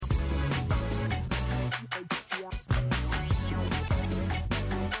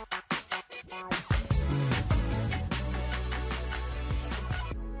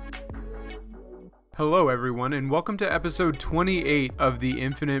Hello, everyone, and welcome to episode 28 of the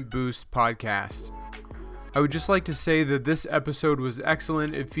Infinite Boost podcast. I would just like to say that this episode was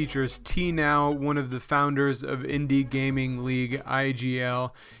excellent. It features T Now, one of the founders of Indie Gaming League,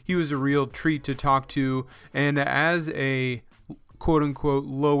 IGL. He was a real treat to talk to, and as a quote-unquote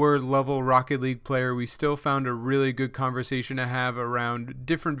lower-level Rocket League player, we still found a really good conversation to have around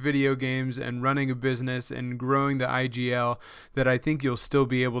different video games and running a business and growing the IGL that I think you'll still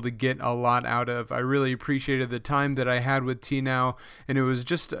be able to get a lot out of. I really appreciated the time that I had with T Now, and it was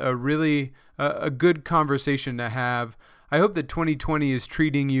just a really a good conversation to have. I hope that 2020 is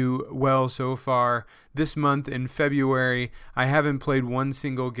treating you well so far. This month in February, I haven't played one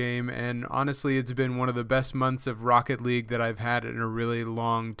single game, and honestly, it's been one of the best months of Rocket League that I've had in a really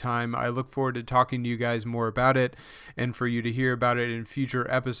long time. I look forward to talking to you guys more about it and for you to hear about it in future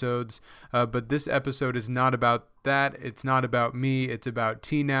episodes. But this episode is not about that. It's not about me. It's about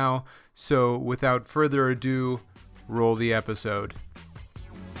T Now. So without further ado, roll the episode.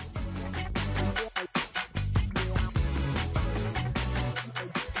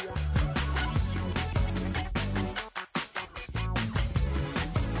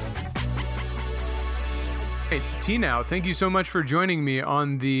 Hey, T Now, thank you so much for joining me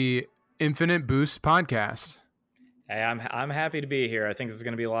on the Infinite Boost podcast. Hey, I'm happy to be here. I think this is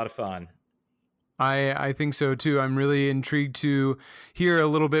going to be a lot of fun. I think so too. I'm really intrigued to hear a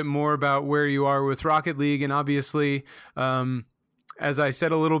little bit more about where you are with Rocket League, and obviously, as I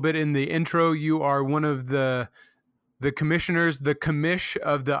said a little bit in the intro, you are one of the commissioners, the commish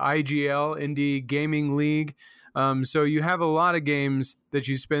of the IGL, Indie Gaming League. So you have a lot of games that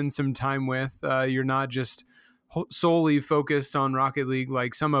you spend some time with. You're not just solely focused on Rocket League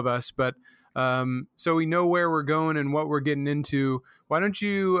like some of us, but so we know where we're going and what we're getting into. Why don't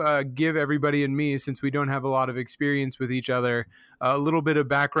you give everybody and me, since we don't have a lot of experience with each other, a little bit of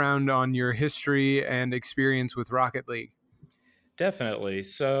background on your history and experience with Rocket League? Definitely.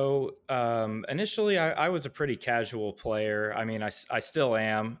 So initially, I was a pretty casual player. I mean, I still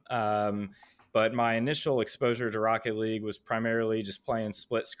am. But my initial exposure to Rocket League was primarily just playing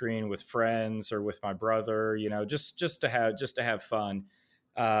split screen with friends or with my brother, you know, just to have fun.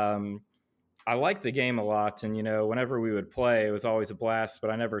 I liked the game a lot, and whenever we would play, it was always a blast. But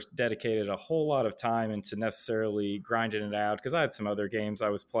I never dedicated a whole lot of time into necessarily grinding it out because I had some other games I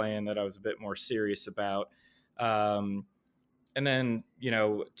was playing that I was a bit more serious about. And then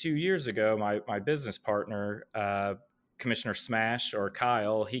 2 years ago, my business partner, Commissioner Smash, or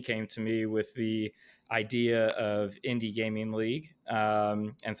Kyle, he came to me with the idea of Indie Gaming League.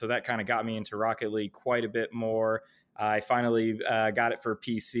 And so that kind of got me into Rocket League quite a bit more. I finally got it for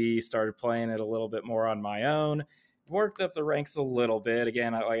PC, started playing it a little bit more on my own, worked up the ranks a little bit.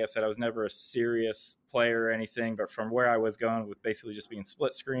 Again, like I said, I was never a serious player or anything, but from where I was going with basically just being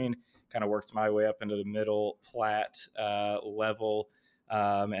split screen, kind of worked my way up into the middle plat level.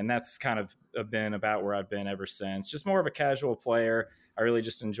 And that's kind of been about where I've been ever since. Just more of a casual player. I really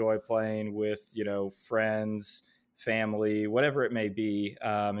just enjoy playing with, friends, family, whatever it may be,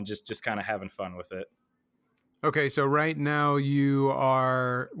 and just kind of having fun with it. Okay, so right now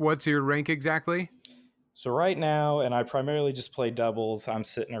what's your rank exactly? So right now, and I primarily just play doubles, I'm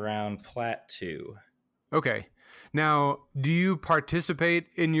sitting around Plat 2. Okay. Now, do you participate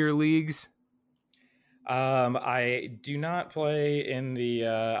in your leagues? I do not play in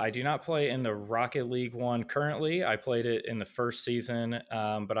the Rocket League one currently. I played it in the first season,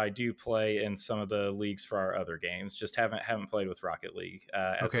 but I do play in some of the leagues for our other games. Just haven't played with Rocket League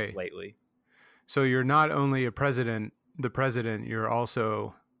as of lately. So you're not only the president, you're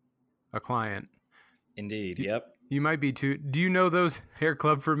also a client. Indeed. Yep. You might be too. Do you know those Hair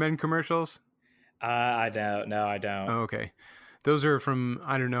Club for Men commercials? I don't. No, I don't. Oh, okay. Those are from,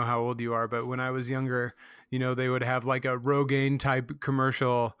 I don't know how old you are, but when I was younger, they would have like a Rogaine type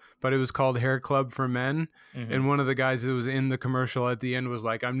commercial, but it was called Hair Club for Men. Mm-hmm. And one of the guys that was in the commercial at the end was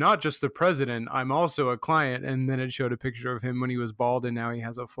like, I'm not just the president, I'm also a client. And then it showed a picture of him when he was bald and now he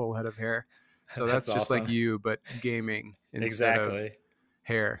has a full head of hair. So that's just awesome. Like you, but gaming instead of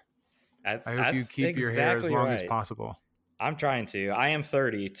hair. I hope you keep your hair as long as possible. I'm trying to. I am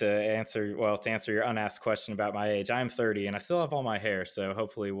 30 to answer your unasked question about my age. I am 30 and I still have all my hair. So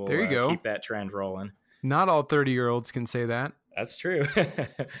hopefully we'll keep that trend rolling. Not all 30-year-olds can say that. That's true.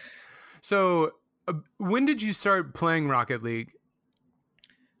 So when did you start playing Rocket League?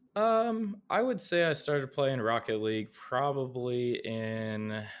 I would say I started playing Rocket League probably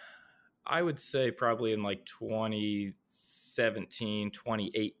in like 2017,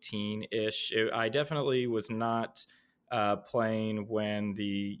 2018-ish. I definitely was not playing when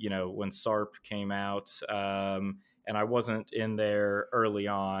when SARP came out. and I wasn't in there early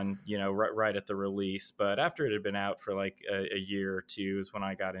on, right at the release. But after it had been out for like a year or two is when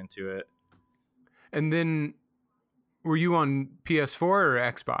I got into it. And then were you on PS4 or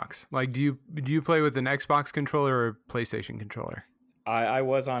Xbox? Like, do you play with an Xbox controller or a PlayStation controller? I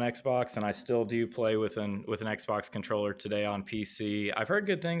was on Xbox, and I still do play with an Xbox controller today on PC. I've heard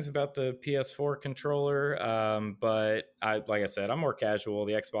good things about the PS4 controller, but like I said, I'm more casual.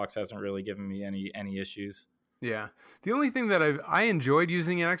 The Xbox hasn't really given me any issues. Yeah. The only thing that I enjoyed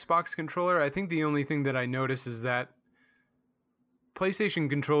using an Xbox controller, I think the only thing that I notice is that PlayStation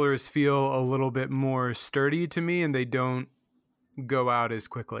controllers feel a little bit more sturdy to me, and they don't go out as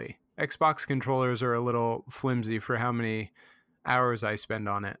quickly. Xbox controllers are a little flimsy for how many hours I spend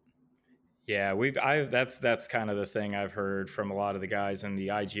on it. Yeah, that's kind of the thing I've heard from a lot of the guys in the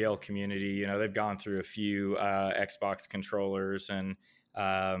IGL community. They've gone through a few Xbox controllers, and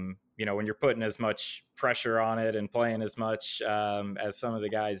when you're putting as much pressure on it and playing as much as some of the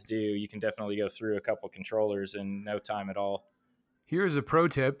guys do, you can definitely go through a couple controllers in no time at all. Here's a pro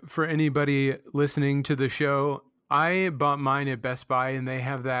tip for anybody listening to the show. I bought mine at Best Buy, and they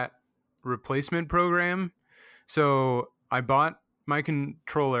have that replacement program. So I bought my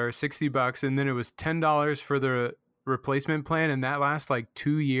controller $60, and then it was $10 for the replacement plan, and that lasts like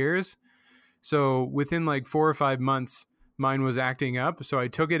 2 years. So within like 4 or 5 months, mine was acting up. So I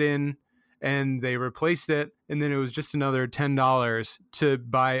took it in, and they replaced it, and then it was just another $10 to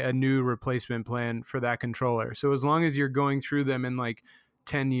buy a new replacement plan for that controller. So as long as you're going through them in like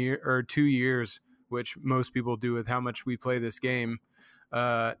 10 years or 2 years, which most people do with how much we play this game,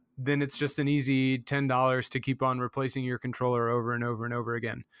 then it's just an easy $10 to keep on replacing your controller over and over and over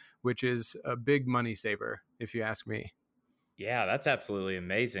again, which is a big money saver, if you ask me. Yeah, that's absolutely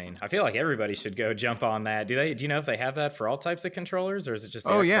amazing. I feel like everybody should go jump on that. Do you know if they have that for all types of controllers, or is it just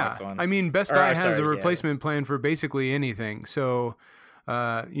the Xbox one? I mean, Best Buy has a replacement plan for basically anything. So,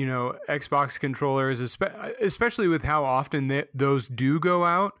 Xbox controllers, especially with how often those do go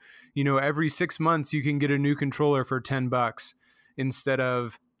out, every 6 months you can get a new controller for $10 instead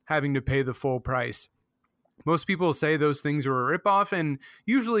of having to pay the full price. Most people say those things are a ripoff, and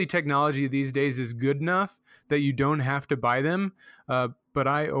usually technology these days is good enough that you don't have to buy them, but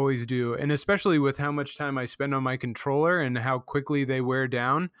I always do. And especially with how much time I spend on my controller and how quickly they wear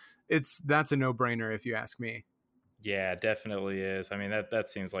down, that's a no-brainer if you ask me. Yeah, it definitely is. I mean, that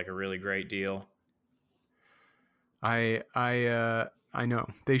seems like a really great deal. I know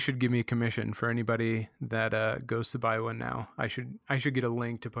they should give me a commission for anybody that goes to buy one now. I should get a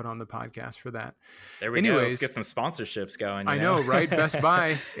link to put on the podcast for that. There we go. Let's get some sponsorships going. I know, right? Best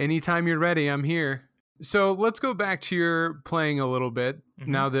Buy. Anytime you're ready, I'm here. So let's go back to your playing a little bit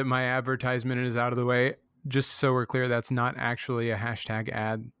now that my advertisement is out of the way. Just so we're clear, that's not actually a hashtag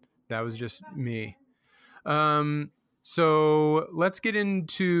ad. That was just me. So let's get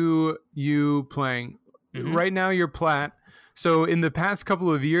into you playing. Right now you're plat. So in the past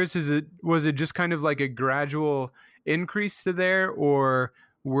couple of years, was it just kind of like a gradual increase to there, or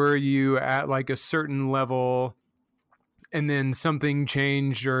were you at like a certain level and then something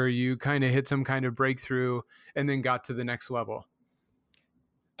changed, or you kind of hit some kind of breakthrough and then got to the next level?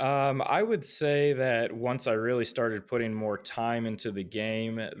 I would say that once I really started putting more time into the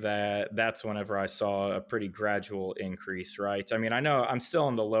game, that's whenever I saw a pretty gradual increase, right? I mean, I know I'm still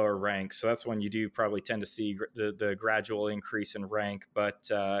in the lower ranks, so that's when you do probably tend to see the gradual increase in rank.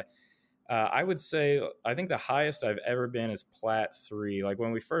 But I would say I think the highest I've ever been is Plat 3. Like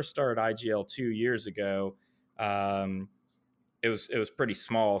when we first started IGL 2 years ago, it was pretty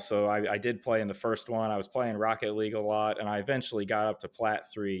small. So I did play in the first one. I was playing Rocket League a lot, and I eventually got up to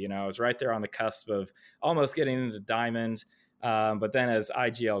Plat 3. I was right there on the cusp of almost getting into Diamond. But then as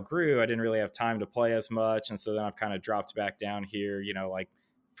IGL grew, I didn't really have time to play as much. And so then I've kind of dropped back down here, like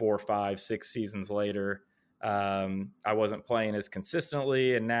 4, 5, 6 seasons later. I wasn't playing as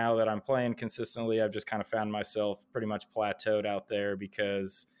consistently. And now that I'm playing consistently, I've just kind of found myself pretty much plateaued out there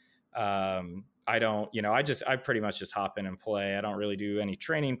because I don't, I pretty much just hop in and play. I don't really do any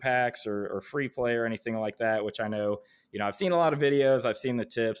training packs or free play or anything like that, which I know, I've seen a lot of videos. I've seen the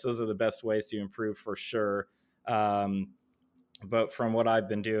tips. Those are the best ways to improve for sure. But from what I've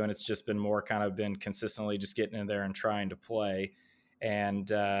been doing, it's just been more kind of been consistently just getting in there and trying to play.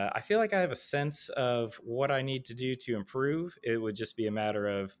 And I feel like I have a sense of what I need to do to improve. It would just be a matter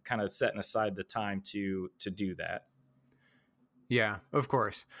of kind of setting aside the time to do that. Yeah, of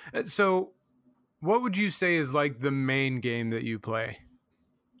course. So what would you say is like the main game that you play?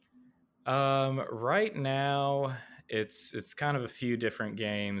 Right now it's kind of a few different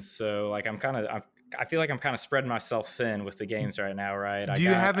games. So like I feel like I'm kind of spreading myself thin with the games right now, right? Do you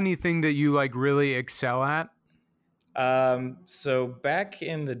have anything that you like really excel at? So back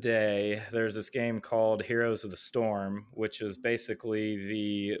in the day, there's this game called Heroes of the Storm, which was basically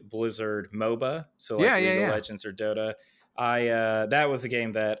the Blizzard MOBA. So like Yeah, yeah, League of yeah. Legends or Dota. That was a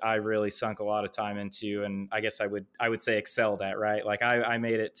game that I really sunk a lot of time into, and I guess I would say excelled at. Right, like I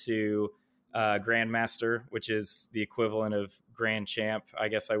made it to Grandmaster, which is the equivalent of Grand Champ, I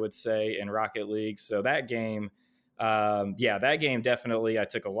guess I would say, in Rocket League. So that game. Yeah, that game definitely. I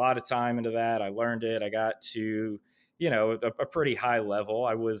took a lot of time into that. I learned it. I got to a pretty high level.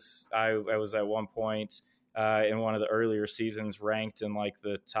 I was at one point in one of the earlier seasons ranked in like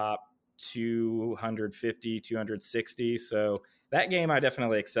the top 250, 260. So that game I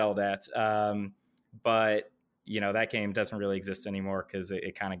definitely excelled at. But that game doesn't really exist anymore because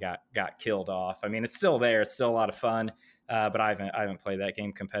it kind of got killed off. I mean, it's still there. It's still a lot of fun. But I haven't played that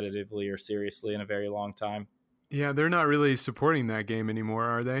game competitively or seriously in a very long time. Yeah, they're not really supporting that game anymore,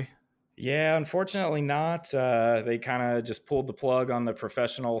 are they? Yeah, unfortunately not. They kind of just pulled the plug on the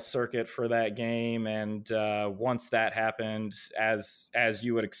professional circuit for that game, and once that happened, as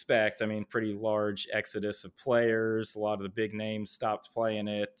you would expect, I mean, pretty large exodus of players. A lot of the big names stopped playing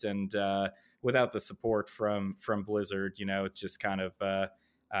it, and without the support from Blizzard, it's just kind of.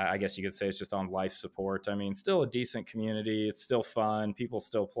 I guess you could say it's just on life support. I mean, still a decent community. It's still fun. People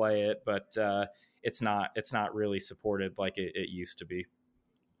still play it, but it's not really supported like it used to be.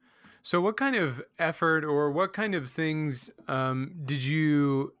 So, what kind of effort or what kind of things did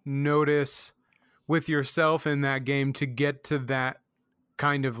you notice with yourself in that game to get to that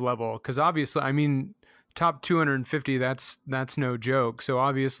kind of level? Because obviously, I mean, top 250, that's no joke. So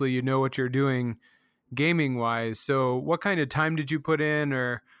obviously, you know what you're doing gaming wise. So, what kind of time did you put in,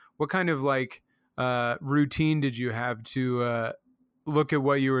 or what kind of like routine did you have to look at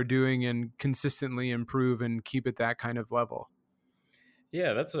what you were doing and consistently improve and keep it that kind of level?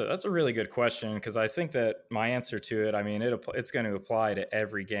 Yeah, that's a really good question because I think that my answer to it, I mean, it's going to apply to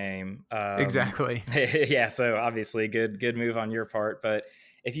every game. Exactly. Yeah, so obviously, good move on your part. But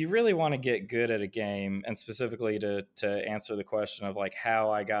if you really want to get good at a game, and specifically to answer the question of like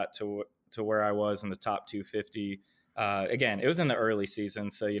how I got to where I was in the top 250, again, it was in the early season,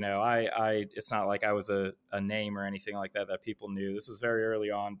 so I it's not like I was a name or anything like that people knew. This was very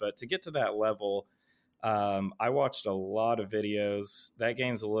early on, but to get to that level. I watched a lot of videos. That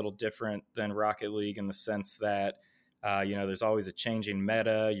game's a little different than Rocket League in the sense that, there's always a changing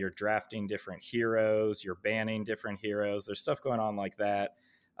meta. You're drafting different heroes, you're banning different heroes. There's stuff going on like that.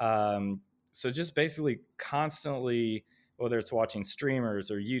 So just basically constantly, whether it's watching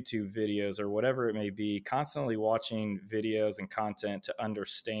streamers or YouTube videos or whatever it may be, constantly watching videos and content to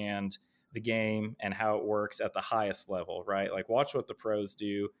understand the game and how it works at the highest level, right? Like watch what the pros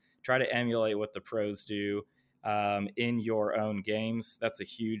do, try to emulate what the pros do in your own games. That's a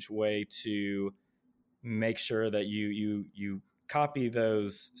huge way to make sure that you copy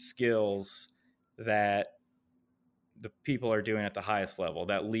those skills that the people are doing at the highest level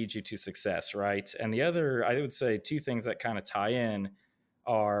that leads you to success, right? And the other, I would say, two things that kind of tie in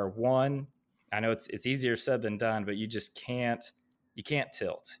are one, I know it's easier said than done, but you can't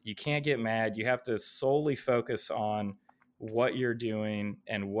tilt. You can't get mad. You have to solely focus on what you're doing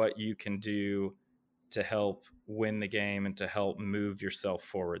and what you can do to help win the game and to help move yourself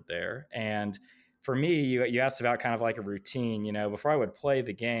forward there. And for me, you asked about kind of like a routine, before I would play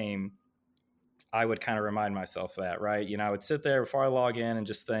the game, I would kind of remind myself that, right? I would sit there before I log in and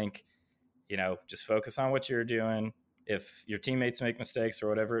just think, just focus on what you're doing. If your teammates make mistakes or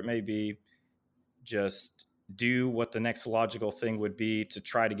whatever it may be, just do what the next logical thing would be to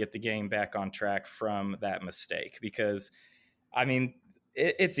try to get the game back on track from that mistake. Because, I mean,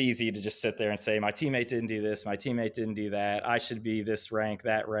 it's easy to just sit there and say, my teammate didn't do this, my teammate didn't do that, I should be this rank,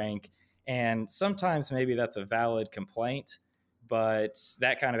 that rank. And sometimes maybe that's a valid complaint, but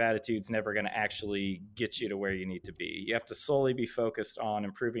that kind of attitude's never going to actually get you to where you need to be. You have to solely be focused on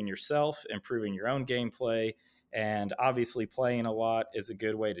improving yourself, improving your own gameplay, and obviously playing a lot is a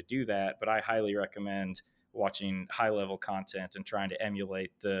good way to do that, but I highly recommend watching high level content and trying to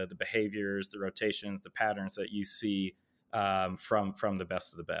emulate the behaviors, the rotations, the patterns that you see from the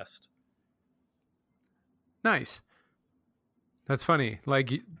best of the best. Nice. That's funny.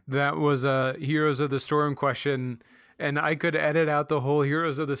 Like that was a Heroes of the Storm question, and I could edit out the whole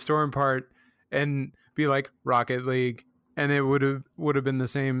Heroes of the Storm part and be like Rocket League, and it would have been the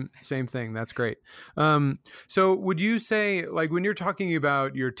same thing. That's great. So would you say, like, when you're talking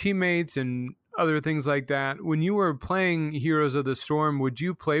about your teammates and other things like that, when you were playing Heroes of the Storm, would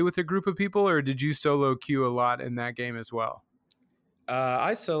you play with a group of people, or did you solo queue a lot in that game as well?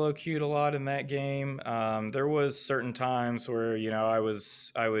 I solo queued a lot in that game. There was certain times where I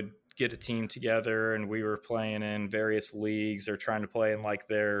would get a team together and we were playing in various leagues or trying to play in like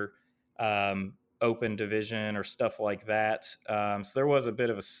their open division or stuff like that. So there was a bit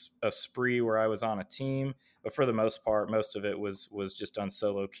of a spree where I was on a team, but for the most part, most of it was just on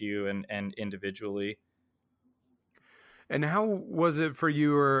solo queue and individually. And how was it for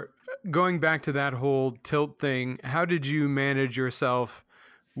you, or going back to that whole tilt thing, how did you manage yourself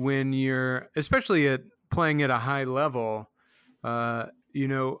when you're, especially at playing at a high level,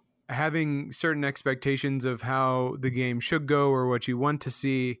 having certain expectations of how the game should go or what you want to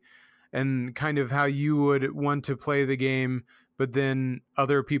see, and kind of how you would want to play the game, but then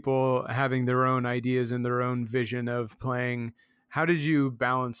other people having their own ideas and their own vision of playing? How did you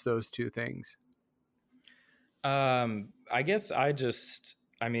balance those two things? I guess I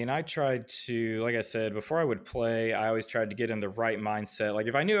tried to, like I said, before I would play, I always tried to get in the right mindset. Like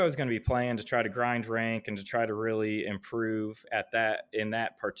if I knew I was going to be playing to try to grind rank and to try to really improve in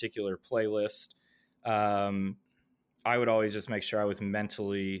that particular playlist, I would always just make sure I was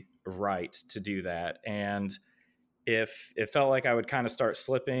mentally right to do that. And if it felt like I would kind of start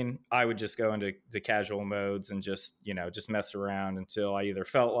slipping, I would just go into the casual modes and just mess around until I either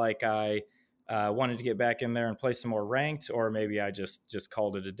felt like I wanted to get back in there and play some more ranked, or maybe I just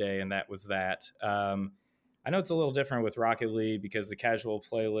called it a day and that was that. I know it's a little different with Rocket League because the casual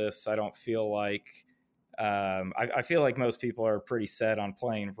playlists, I don't feel like I feel like most people are pretty set on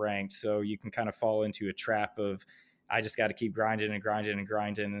playing ranked, so you can kind of fall into a trap of I just got to keep grinding and grinding and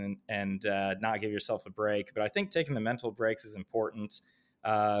grinding and not give yourself a break. But I think taking the mental breaks is important.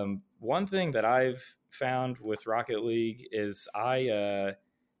 One thing that I've found with Rocket League is I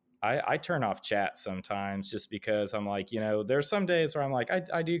turn off chat sometimes just because I'm like, there's some days where I'm like,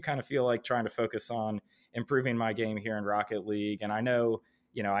 I do kind of feel like trying to focus on improving my game here in Rocket League. And I know,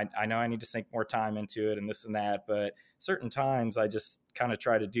 I know I need to sink more time into it and this and that, but certain times I just kind of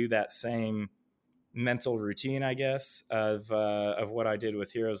try to do that same mental routine, I guess, of what I did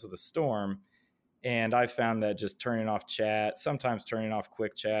with Heroes of the Storm. And I found that just turning off chat, sometimes turning off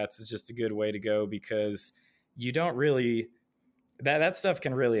quick chats, is just a good way to go, because you don't really that stuff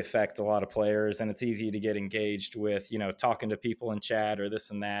can really affect a lot of players, and it's easy to get engaged with, talking to people in chat or this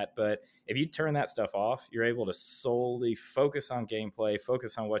and that. But if you turn that stuff off, you're able to solely focus on gameplay,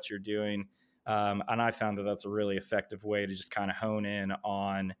 focus on what you're doing. And I found that that's a really effective way to just kind of hone in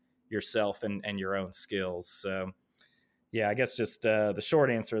on yourself and your own skills. So yeah, I guess just the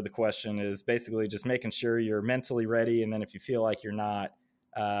short answer of the question is basically just making sure you're mentally ready. And then if you feel like you're not,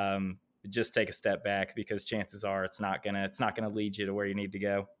 just take a step back, because chances are it's not gonna lead you to where you need to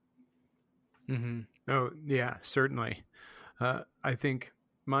go. Mm-hmm. Oh yeah, certainly. I think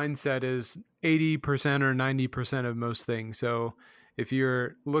mindset is 80% or 90% of most things. So if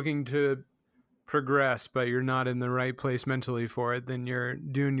you're looking to progress, but you're not in the right place mentally for it, then you're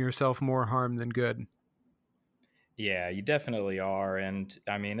doing yourself more harm than good. Yeah, you definitely are. And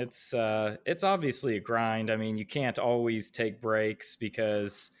I mean, it's obviously a grind. I mean, you can't always take breaks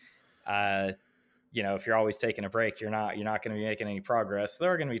because, if you're always taking a break, you're not going to be making any progress.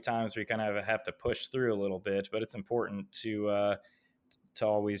 There are going to be times where you kind of have to push through a little bit, but it's important to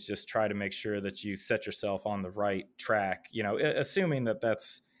always just try to make sure that you set yourself on the right track, assuming that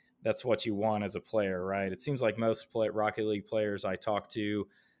that's what you want as a player, right? It seems like most Rocket League players I talk to,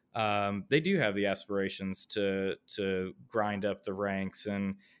 they do have the aspirations to grind up the ranks,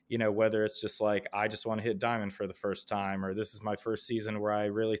 and whether it's just like, I just want to hit diamond for the first time, or this is my first season where I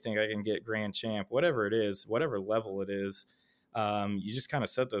really think I can get grand champ, whatever it is, whatever level it is, you just kind of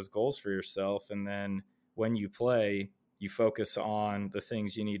set those goals for yourself, and then when you play, you focus on the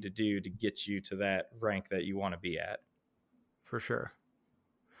things you need to do to get you to that rank that you want to be at. For sure.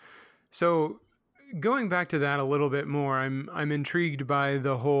 So going back to that a little bit more, I'm intrigued by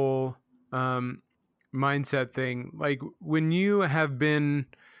the whole mindset thing. Like when you have been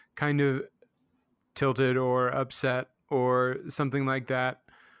kind of tilted or upset or something like that,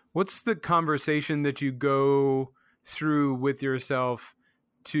 what's the conversation that you go through with yourself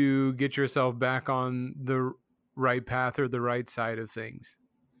to get yourself back on the right path or the right side of things?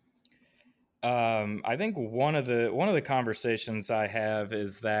 I think one of the conversations I have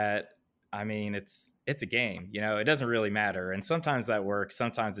is that, I mean, it's a game, it doesn't really matter. And sometimes that works,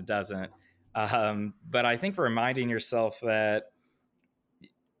 sometimes it doesn't. But I think reminding yourself that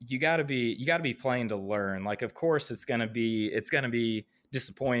you gotta be playing to learn. Like, of course it's gonna be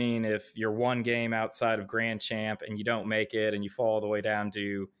disappointing if you're one game outside of Grand Champ and you don't make it and you fall all the way down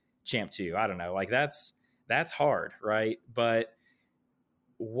to Champ 2. I don't know. Like that's hard, right? But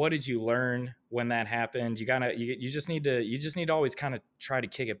what did you learn when that happened? You just need to always kind of try to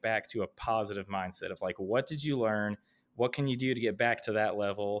kick it back to a positive mindset of like, what did you learn? What can you do to get back to that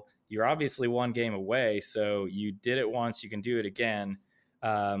level? you're obviously one game away. So you did it once, you can do it again.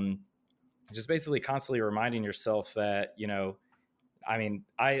 Just basically constantly reminding yourself that,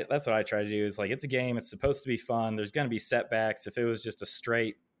 that's what I try to do is like, it's a game. It's supposed to be fun. There's going to be setbacks. If it was just a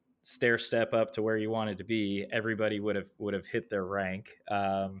straight stair step up to where you wanted to be, everybody would have hit their rank.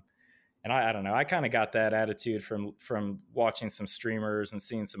 And I don't know, I kind of got that attitude from watching some streamers and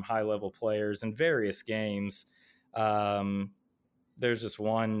seeing some high level players in various games. There's just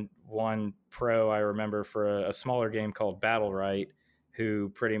one pro I remember for a smaller game called Battle Right,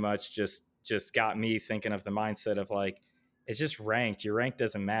 who pretty much just got me thinking of the mindset of like, it's just ranked. Your rank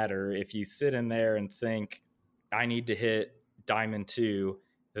doesn't matter. If you sit in there and think, I need to hit Diamond 2,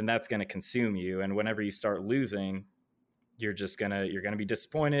 then that's going to consume you. And whenever you start losing, you're going to be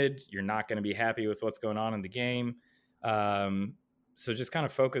disappointed. You're not going to be happy with what's going on in the game. So just kind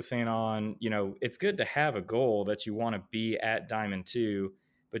of focusing on, it's good to have a goal that you want to be at Diamond 2,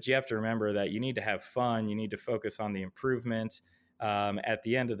 but you have to remember that you need to have fun. You need to focus on the improvement. At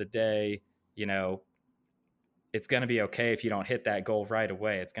the end of the day, it's going to be okay if you don't hit that goal right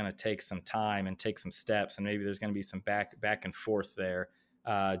away. It's going to take some time and take some steps, and maybe there's going to be some back and forth there.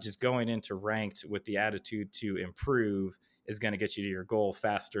 Just going into ranked with the attitude to improve is going to get you to your goal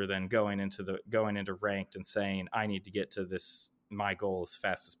faster than going into ranked and saying, I need to get to my goal as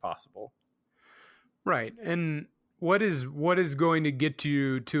fast as possible. Right. And what is going to get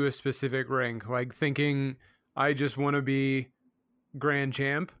you to a specific rank? Like thinking, I just want to be grand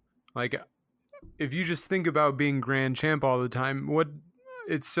champ. Like if you just think about being grand champ all the time,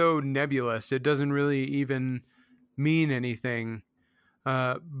 it's so nebulous. It doesn't really even mean anything.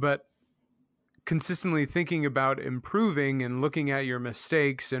 But consistently thinking about improving and looking at your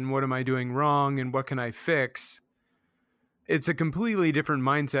mistakes and what am I doing wrong and what can I fix? It's a completely different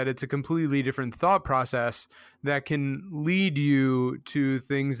mindset. It's a completely different thought process that can lead you to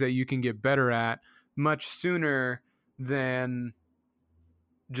things that you can get better at much sooner than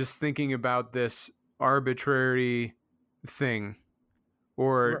just thinking about this arbitrary thing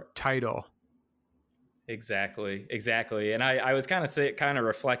or title. Exactly. And I was kind of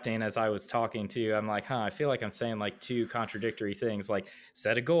reflecting as I was talking to you. I'm like, I feel like I'm saying like two contradictory things, like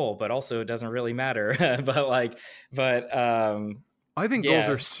set a goal, but also it doesn't really matter. I think goals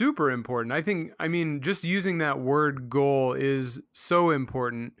are super important. I mean, just using that word goal is so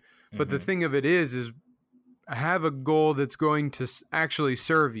important. But the thing of it is have a goal that's going to actually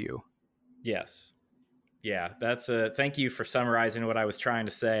serve you. Yes. Yeah, thank you for summarizing what I was trying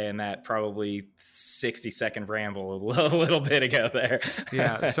to say in that probably 60-second ramble a little bit ago there.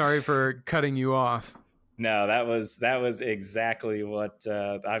 Yeah, sorry for cutting you off. No, that was exactly what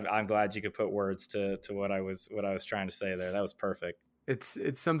I'm glad you could put words to what I was trying to say there. That was perfect. It's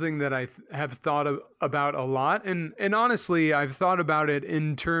something that I have thought about a lot, and honestly, I've thought about it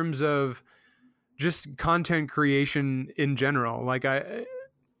in terms of just content creation in general. Like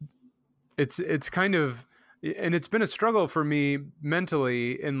it's kind of. And it's been a struggle for me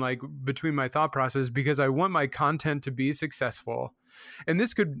mentally in like between my thought process because I want my content to be successful. And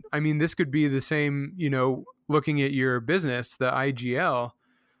this could be the same, looking at your business, the IGL,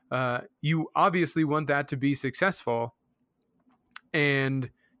 you obviously want that to be successful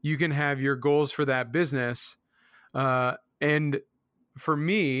and you can have your goals for that business. And for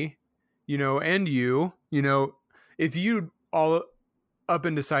me, and if you all up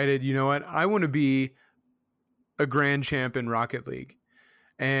and decided, I want to be a grand champ in Rocket League,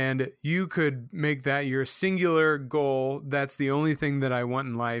 and you could make that your singular goal. That's the only thing that I want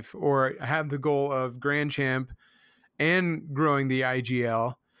in life, or have the goal of grand champ and growing the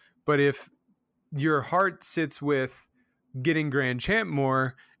IGL. But if your heart sits with getting grand champ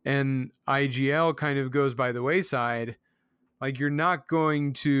more and IGL kind of goes by the wayside, like you're not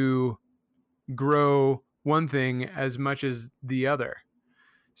going to grow one thing as much as the other.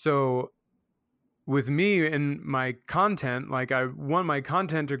 So with me and my content, like I want my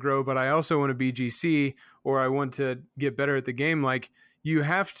content to grow, but I also want to be GC, or I want to get better at the game. Like you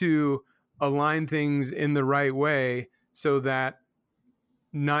have to align things in the right way so that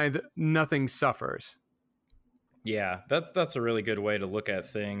nothing suffers. Yeah, that's a really good way to look at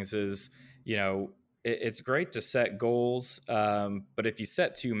things is, it's great to set goals, but if you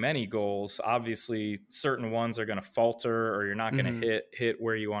set too many goals, obviously certain ones are going to falter, or you're not going to hit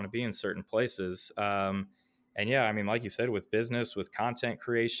where you want to be in certain places. And yeah, I mean, like you said, with business, with content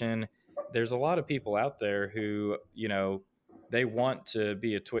creation, there's a lot of people out there who, they want to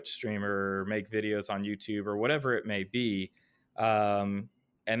be a Twitch streamer or make videos on YouTube or whatever it may be. And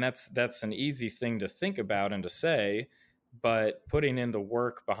that's an easy thing to think about and to say. but putting in the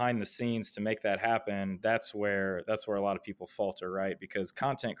work behind the scenes to make that happen, that's where a lot of people falter, right? Because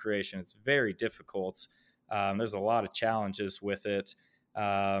content creation is very difficult. There's a lot of challenges with it.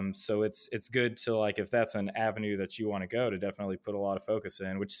 So it's good to, like, if that's an avenue that you want to go, to definitely put a lot of focus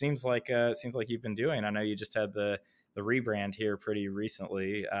in, which seems like you've been doing. I know you just had the rebrand here pretty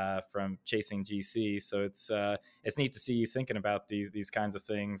recently from Chasing GC, so it's neat to see you thinking about these kinds of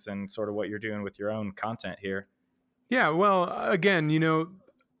things and sort of what you're doing with your own content here. Yeah, well, again,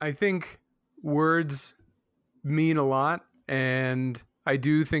 I think words mean a lot, and I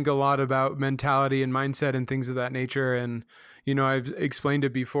do think a lot about mentality and mindset and things of that nature. And I've explained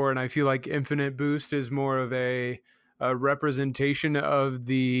it before, and I feel like Infinite Boost is more of a representation of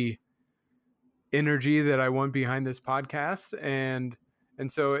the energy that I want behind this podcast, and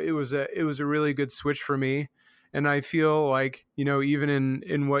so it was a really good switch for me. And I feel like, even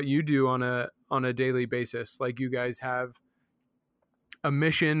in what you do on a daily basis, like, you guys have a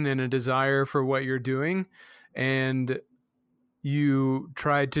mission and a desire for what you're doing, and you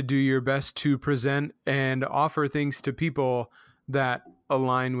tried to do your best to present and offer things to people that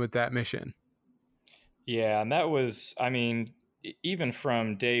align with that mission. Yeah, and that was, I mean, even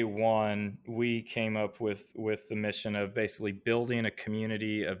from day one, we came up with the mission of basically building a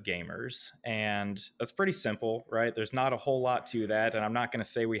community of gamers, and that's pretty simple, right? There's not a whole lot to that, and I'm not going to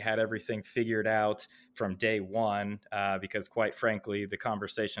say we had everything figured out from day one, because quite frankly, the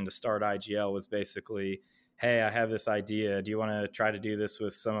conversation to start IGL was basically, hey, I have this idea. Do you want to try to do this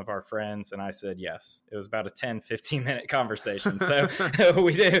with some of our friends? And I said yes. It was about a 10-15 minute conversation. So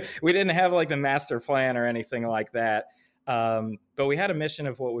we didn't have like the master plan or anything like that. But we had a mission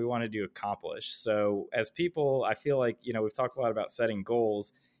of what we wanted to accomplish. So as people, I feel like, we've talked a lot about setting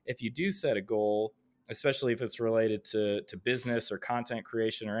goals. If you do set a goal, especially if it's related to business or content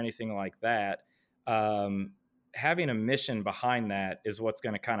creation or anything like that, having a mission behind that is what's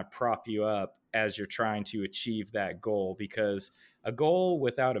going to kind of prop you up as you're trying to achieve that goal. Because a goal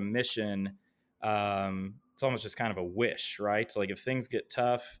without a mission, it's almost just kind of a wish, right? Like, if things get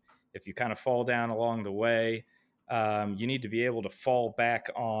tough, if you kind of fall down along the way, you need to be able to fall back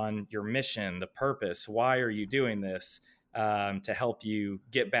on your mission, the purpose. Why are you doing this? To help you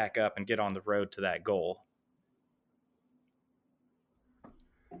get back up and get on the road to that goal.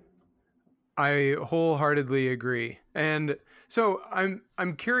 I wholeheartedly agree. And so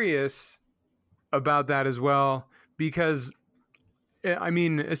I'm curious about that as well, because I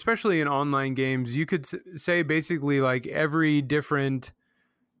mean, especially in online games, you could say basically like every different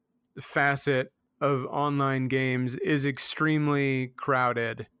facet of online games is extremely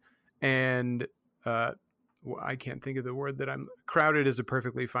crowded, and I can't think of the word that crowded is a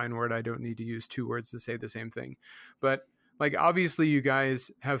perfectly fine word. I don't need to use two words to say the same thing. But like, obviously you guys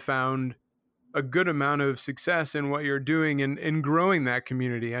have found a good amount of success in what you're doing and in growing that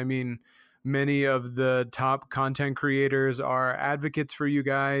community. I mean, many of the top content creators are advocates for you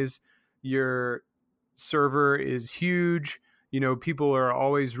guys. Your server is huge. People are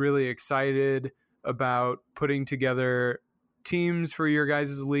always really excited about putting together teams for your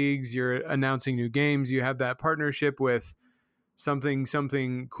guys' leagues. You're announcing new games. You have that partnership with something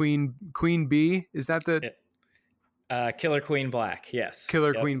Queen Bee. Is that the Killer Queen Black? Yes.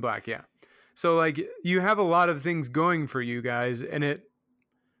 Killer Queen Black, yeah. So like, you have a lot of things going for you guys, and it,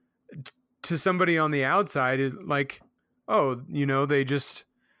 to somebody on the outside, is like, oh, they're just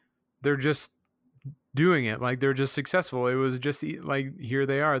doing it. Like, they're just successful. It was just like, here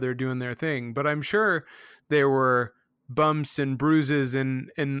they are, they're doing their thing. But I'm sure there were bumps and bruises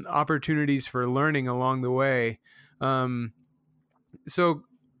and opportunities for learning along the way. So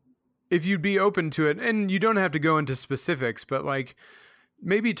if you'd be open to it, and you don't have to go into specifics, but like,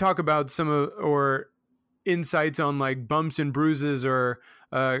 maybe talk about some of, or insights on like bumps and bruises, or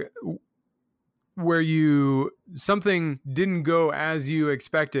where something didn't go as you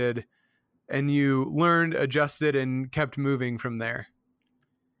expected, and you learned, adjusted, and kept moving from there.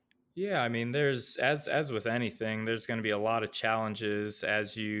 Yeah, I mean, there's, as with anything, there's going to be a lot of challenges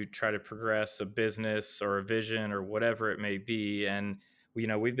as you try to progress a business or a vision or whatever it may be. And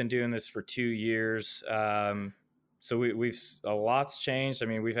we've been doing this for 2 years. So we've a lot's changed. I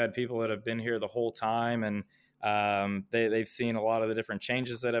mean, we've had people that have been here the whole time, and they've seen a lot of the different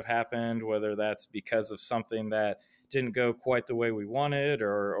changes that have happened, whether that's because of something that didn't go quite the way we wanted,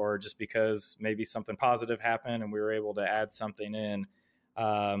 or just because maybe something positive happened and we were able to add something in.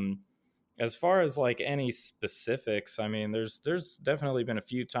 As far as like any specifics, I mean, there's definitely been a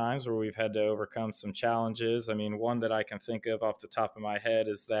few times where we've had to overcome some challenges. I mean, one that I can think of off the top of my head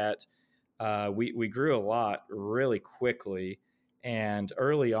is that we grew a lot really quickly, and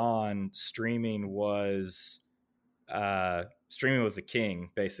early on, streaming was streaming was the king,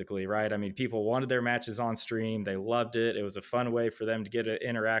 basically, right? I mean, people wanted their matches on stream. They loved it. It was a fun way for them to get to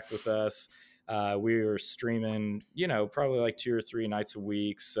interact with us. We were streaming, probably like 2 or 3 nights a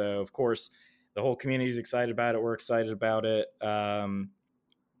week. So, of course, the whole community is excited about it. We're excited about it. So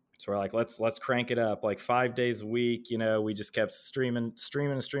we're like, let's crank it up, like 5 days a week. We just kept streaming.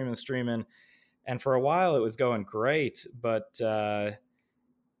 And for a while it was going great, but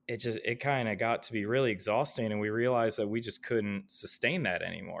it kind of got to be really exhausting, and we realized that we just couldn't sustain that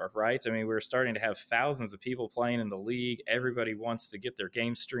anymore, right? I mean, we were starting to have thousands of people playing in the league. Everybody wants to get their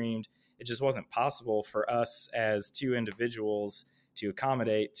game streamed. It just wasn't possible for us as 2 individuals to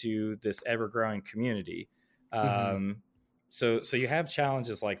accommodate to this ever-growing community. Mm-hmm. So you have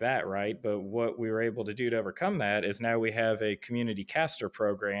challenges like that, right? But what we were able to do to overcome that is now we have a community caster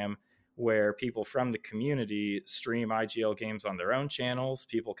program where people from the community stream IGL games on their own channels.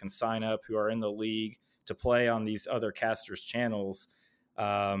 People can sign up who are in the league to play on these other casters' channels.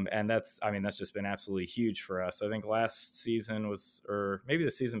 And that's just been absolutely huge for us. I think last season or maybe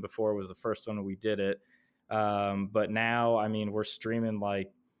the season before was the first one we did it. But now, I mean, we're streaming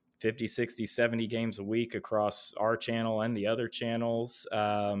like 50, 60, 70 games a week across our channel and the other channels.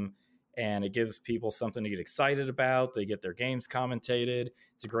 And it gives people something to get excited about. They get their games commentated.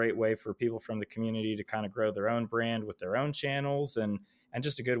 It's a great way for people from the community to kind of grow their own brand with their own channels, and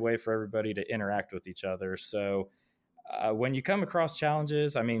just a good way for everybody to interact with each other. So when you come across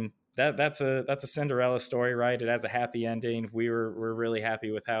challenges, I mean, that's a Cinderella story, right? It has a happy ending. We're really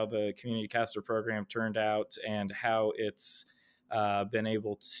happy with how the community caster program turned out and how it's been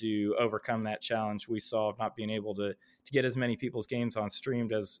able to overcome that challenge we saw of not being able to get as many people's games on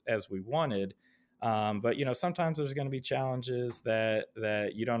streamed as we wanted. But sometimes there's going to be challenges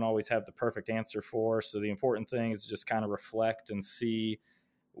that you don't always have the perfect answer for. So the important thing is just kind of reflect and see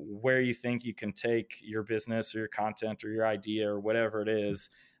where you think you can take your business or your content or your idea or whatever it is,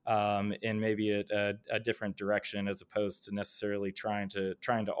 in maybe a different direction, as opposed to necessarily trying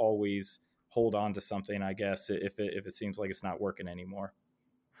to always hold on to something, I guess, if it seems like it's not working anymore.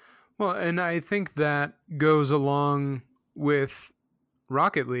 Well, and I think that goes along with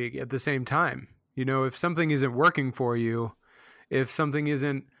Rocket League at the same time. If something isn't working for you, if something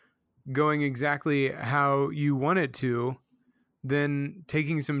isn't going exactly how you want it to, then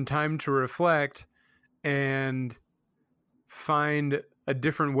taking some time to reflect and find a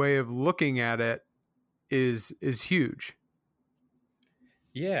different way of looking at it is huge.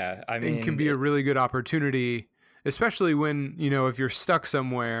 Yeah, I mean, it can be a really good opportunity, especially when, if you're stuck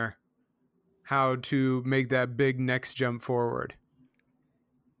somewhere, how to make that big next jump forward.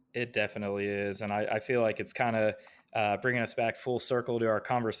 It definitely is. And I feel like it's kind of bringing us back full circle to our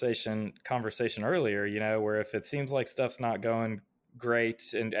conversation earlier, where if it seems like stuff's not going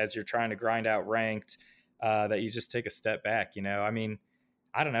great, and as you're trying to grind out ranked, that you just take a step back, I mean,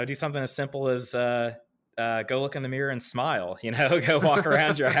 I don't know, do something as simple as go look in the mirror and smile, go walk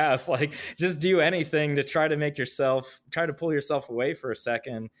around your house, like just do anything to try to pull yourself away for a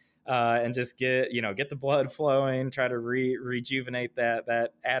second, and just get the blood flowing, try to rejuvenate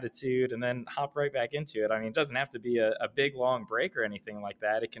that attitude, and then hop right back into it. I mean, it doesn't have to be a big long break or anything like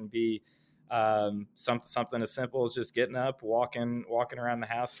that. It can be something as simple as just getting up, walking around the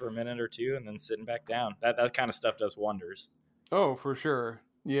house for a minute or two, and then sitting back down. That kind of stuff does wonders. Oh, for sure.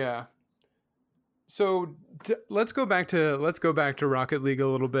 Yeah. So let's go back to Rocket League a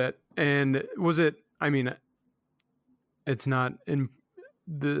little bit. And it's not in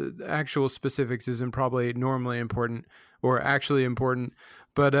the actual specifics isn't probably normally important or actually important,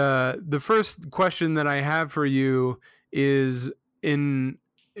 but the first question that I have for you is in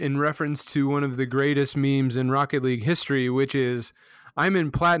reference to one of the greatest memes in Rocket League history, which is, "I'm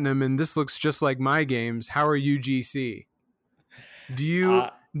in Platinum and this looks just like my games. How are you, GC?" Do you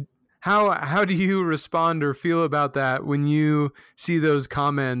how do you respond or feel about that when you see those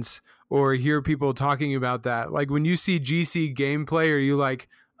comments or hear people talking about that? Like when you see GC gameplay, are you like,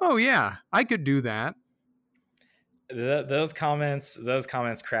 "Oh yeah, I could do that"? Those comments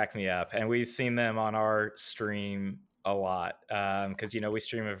crack me up, and we've seen them on our stream a lot, because we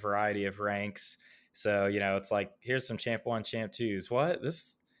stream a variety of ranks. So it's like, here's some champ 1, champ 2s. What,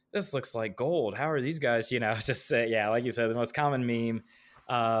 this looks like gold. How are these guys? Just say, yeah, like you said, the most common meme.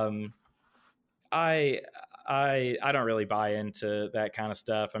 I don't really buy into that kind of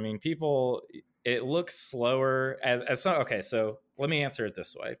stuff. I mean, people, it looks slower so let me answer it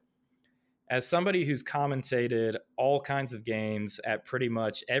this way. As somebody who's commentated all kinds of games at pretty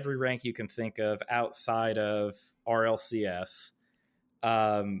much every rank you can think of outside of RLCS,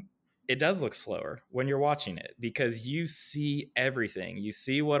 it does look slower when you're watching it because you see everything. You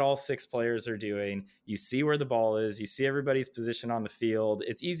see what all 6 players are doing. You see where the ball is. You see everybody's position on the field.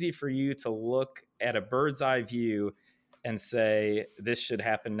 It's easy for you to look at a bird's eye view and say, this should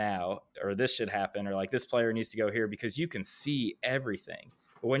happen now, or this should happen, or like this player needs to go here, because you can see everything.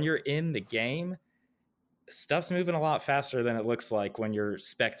 But when you're in the game, stuff's moving a lot faster than it looks like when you're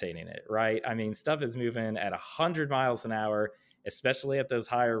spectating it, right? I mean, stuff is moving at 100 miles an hour, especially at those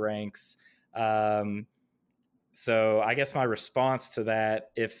higher ranks. So I guess my response to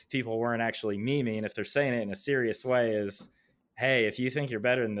that, if people weren't actually memeing, if they're saying it in a serious way, is, hey, if you think you're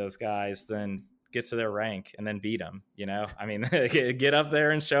better than those guys, then get to their rank and then beat them. You know, I mean, get up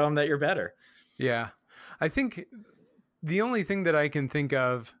there and show them that you're better. Yeah. I think the only thing that I can think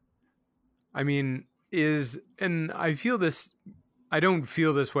of, I mean, is, and I feel this, I don't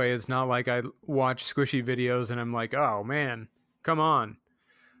feel this way. It's not like I watch squishy videos and I'm like, oh man, come on.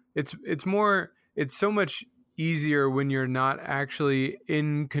 It's more, it's so much easier when you're not actually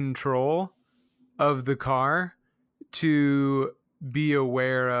in control of the car to be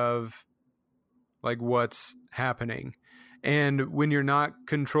aware of like what's happening. And when you're not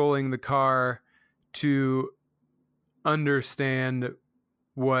controlling the car to understand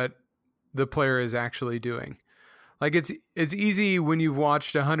what the player is actually doing. Like it's easy when you've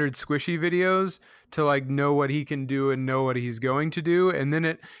watched 100 squishy videos to like know what he can do and know what he's going to do, and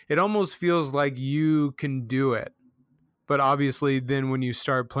then it almost feels like you can do it. But obviously then when you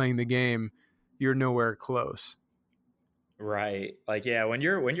start playing the game, you're nowhere close. Right. Like, yeah, when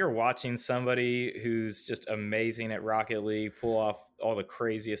you're watching somebody who's just amazing at Rocket League pull off all the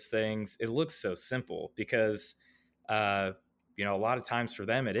craziest things, it looks so simple because you know, a lot of times for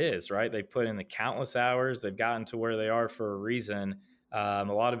them it is, right? They put in the countless hours, they've gotten to where they are for a reason. A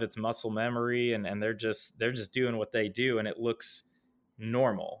lot of it's muscle memory, and they're just doing what they do, and it looks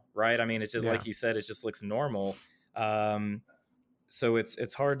normal, right? I mean, it's just like you said, it just looks normal. So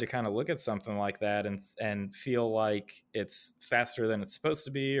it's hard to kind of look at something like that and feel like it's faster than it's supposed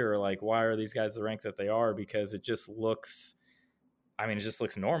to be, or like, why are these guys the rank that they are? Because it just looks, I mean, it just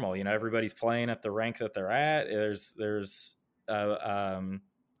looks normal. You know, everybody's playing at the rank that they're at. There's a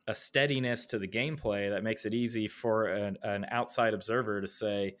steadiness to the gameplay that makes it easy for an outside observer to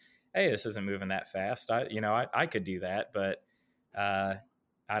say, hey, this isn't moving that fast. I could do that, but I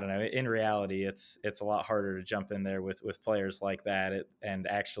don't know. In reality, it's a lot harder to jump in there with players like that and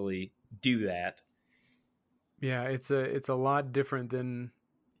actually do that. Yeah, it's a lot different than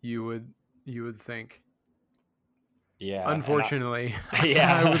you would think. Yeah. Unfortunately,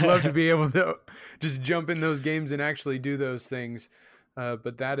 I would love to be able to just jump in those games and actually do those things.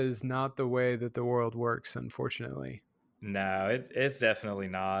 But that is not the way that the world works, unfortunately. No, it's definitely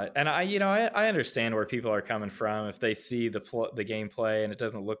not. And I understand where people are coming from if they see the gameplay and it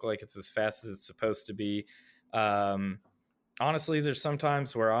doesn't look like it's as fast as it's supposed to be. Honestly, there's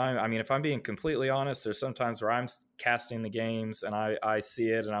sometimes where if I'm being completely honest, there's sometimes where I'm casting the games and I see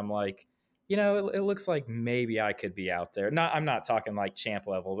it and I'm like, you know, it looks like maybe I could be out there. I'm not talking like champ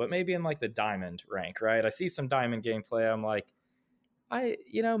level, but maybe in like the diamond rank, right? I see some diamond gameplay. I'm like,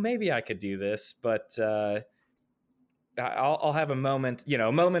 maybe I could do this, but I'll have a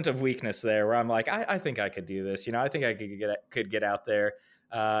moment of weakness there where I'm like, I think I could do this. You know, I think I could get out there.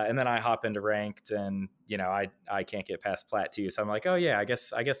 And then I hop into ranked and, I can't get past plat 2. So I'm like, oh yeah, I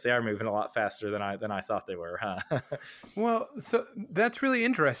guess they are moving a lot faster than I thought they were, huh? Well, so that's really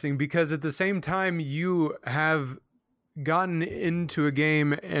interesting because at the same time you have gotten into a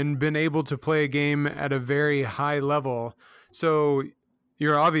game and been able to play a game at a very high level. So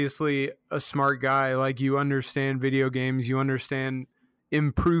you're obviously a smart guy. Like, you understand video games, you understand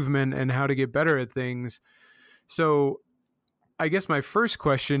improvement and how to get better at things. So I guess my first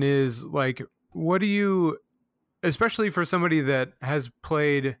question is, like, what do you, especially for somebody that has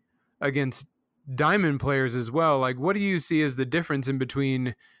played against diamond players as well, like, what do you see as the difference in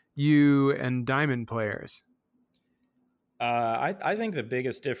between you and diamond players? I think the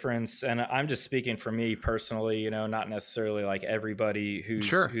biggest difference, and I'm just speaking for me personally, not necessarily like everybody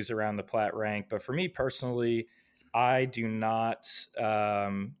who's around the plat rank, but for me personally, I do not,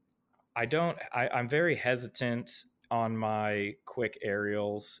 I'm very hesitant on my quick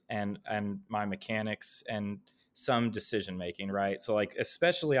aerials and my mechanics and some decision making, right? So like,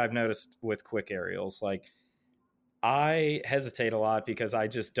 especially I've noticed with quick aerials, like, I hesitate a lot because I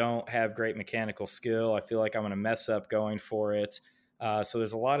just don't have great mechanical skill. I feel like I'm going to mess up going for it. So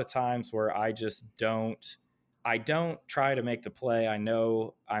there's a lot of times where I don't try to make the play I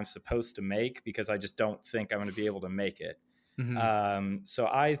know I'm supposed to make because I just don't think I'm going to be able to make it. Mm-hmm. So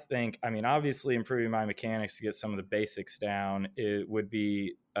I think, I mean, obviously improving my mechanics to get some of the basics down, it would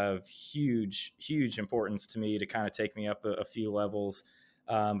be of huge importance to me to kind of take me up a few levels.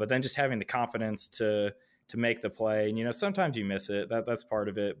 But then just having the confidence to make the play, and sometimes you miss it. That's part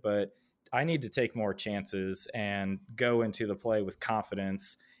of it, but I need to take more chances and go into the play with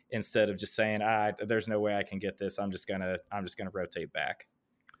confidence instead of just saying, there's no way I can get this. I'm just gonna rotate back.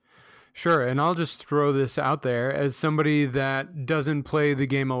 Sure, and I'll just throw this out there as somebody that doesn't play the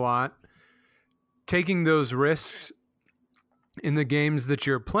game a lot. Taking those risks in the games that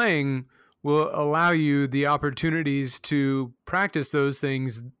you're playing will allow you the opportunities to practice those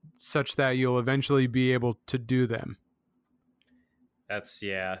things such that you'll eventually be able to do them. That's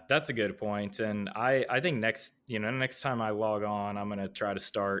a good point. And I think next time I log on, I'm going to try to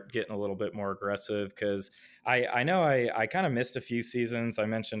start getting a little bit more aggressive, because I know I kind of missed a few seasons. I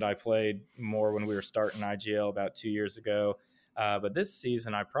mentioned I played more when we were starting IGL about 2 years ago. But this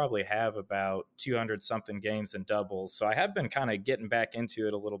season I probably have about 200 something games in doubles. So I have been kind of getting back into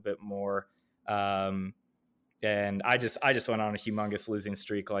it a little bit more. And I just went on a humongous losing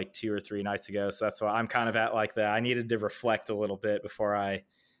streak like 2 or 3 nights ago. So that's why I'm kind of at like that. I needed to reflect a little bit before I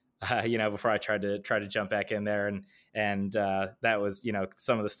tried to jump back in there. And that was,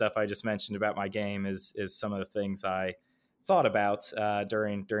 some of the stuff I just mentioned about my game is some of the things I thought about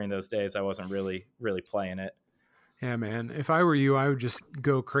during those days. I wasn't really playing it. Yeah, man. If I were you, I would just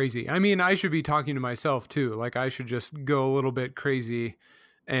go crazy. I mean, I should be talking to myself too. Like, I should just go a little bit crazy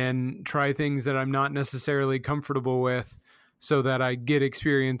and try things that I'm not necessarily comfortable with so that I get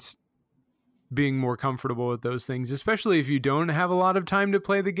experience being more comfortable with those things, especially if you don't have a lot of time to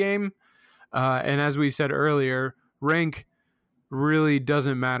play the game. And as we said earlier, rank really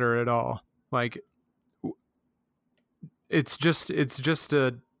doesn't matter at all. Like, it's just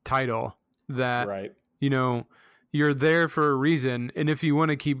a title that, right. You're there for a reason. And if you want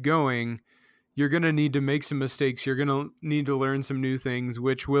to keep going, you're going to need to make some mistakes. You're going to need to learn some new things,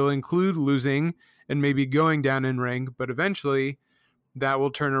 which will include losing and maybe going down in rank. But eventually that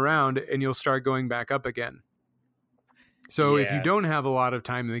will turn around and you'll start going back up again. So if you don't have a lot of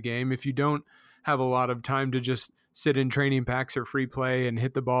time in the game, if you don't have a lot of time to just sit in training packs or free play and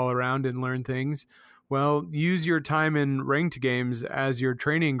hit the ball around and learn things, well, use your time in ranked games as your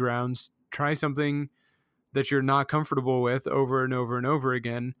training grounds. Try something that you're not comfortable with over and over and over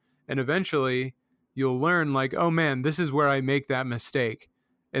again. And eventually you'll learn like, oh man, this is where I make that mistake.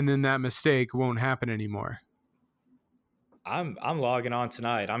 And then that mistake won't happen anymore. I'm logging on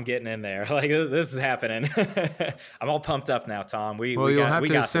tonight. I'm getting in there. Like, this is happening. I'm all pumped up now, Tom. You'll have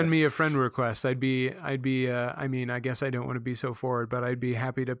to send me a friend request. I mean, I guess I don't want to be so forward, but I'd be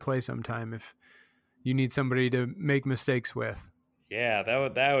happy to play sometime if you need somebody to make mistakes with. Yeah,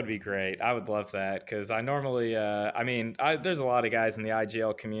 that would be great. I would love that, because I normally, there's a lot of guys in the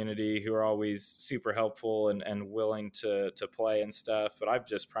IGL community who are always super helpful and willing to play and stuff. But I've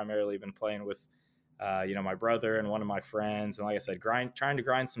just primarily been playing with, my brother and one of my friends, and like I said, trying to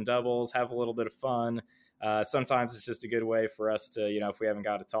grind some doubles, have a little bit of fun. Sometimes it's just a good way for us to, if we haven't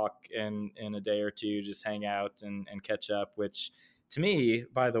got to talk in a day or two, just hang out and catch up. Which, to me,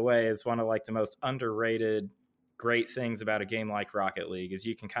 by the way, is one of like the most underrated great things about a game like Rocket League, is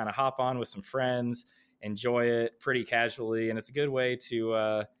you can kind of hop on with some friends, enjoy it pretty casually, and it's a good way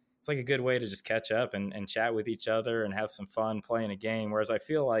to just catch up and chat with each other and have some fun playing a game. Whereas I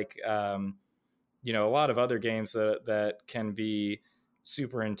feel like a lot of other games that can be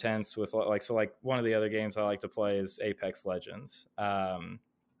super intense with like one of the other games I like to play is Apex Legends. I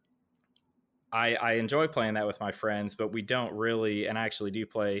enjoy playing that with my friends, but we don't really, and I actually do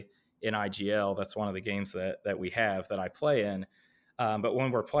play in IGL. That's one of the games that we have that I play in. But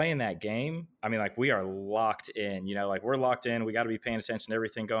when we're playing that game, I mean, like, we are locked in, we're locked in. We got to be paying attention to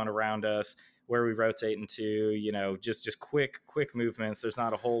everything going around us, where we rotate into, just quick movements. There's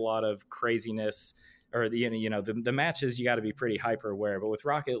not a whole lot of craziness, or the matches, you got to be pretty hyper aware. But with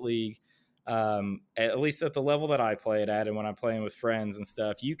Rocket League, at least at the level that I play it at, and when I'm playing with friends and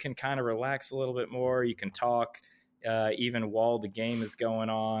stuff, you can kind of relax a little bit more. You can talk even while the game is going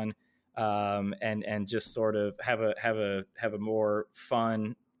on. And just sort of have a more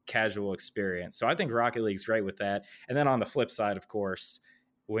fun, casual experience. So I think Rocket League's great with that. And then on the flip side, of course,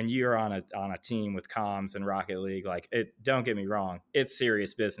 when you're on a team with comms and Rocket League, like, don't get me wrong, it's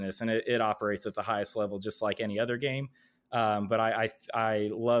serious business, and it operates at the highest level, just like any other game. But I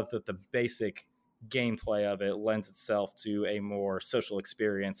love that the basic gameplay of it lends itself to a more social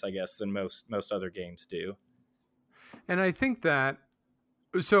experience, I guess, than most other games do. And I think that,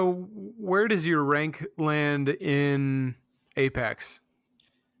 so where does your rank land in Apex?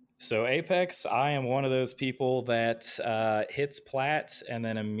 So Apex, I am one of those people that hits plat and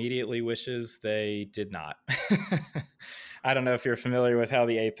then immediately wishes they did not. I don't know if you're familiar with how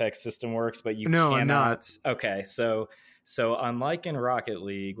the Apex system works, but you No, I'm not. cannot. Okay, so unlike in Rocket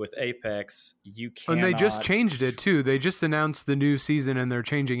League with Apex, you And they just cannot. changed it too. They just announced the new season and they're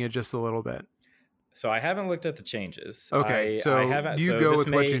changing it just a little bit. So I haven't looked at the changes. Okay, I so haven't. you So go this with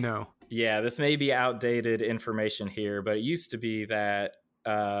may, what you know. yeah, this may be outdated information here, but it used to be that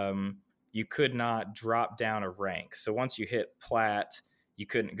you could not drop down a rank. So once you hit plat, you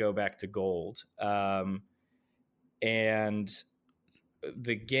couldn't go back to gold. And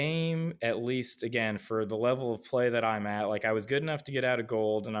the game, at least again for the level of play that I'm at, like I was good enough to get out of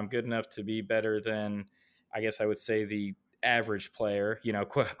gold, and I'm good enough to be better than, I guess I would say, the average player,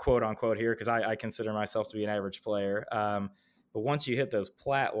 quote unquote here, because I consider myself to be an average player. But once you hit those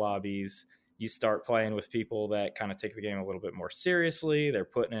plat lobbies, you start playing with people that kind of take the game a little bit more seriously. They're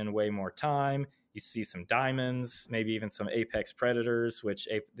putting in way more time. You see some diamonds, maybe even some Apex Predators, which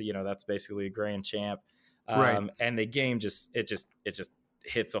that's basically a grand champ. Right. And the game just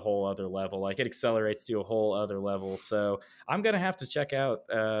hits a whole other level. Like it accelerates to a whole other level. So I'm gonna have to check out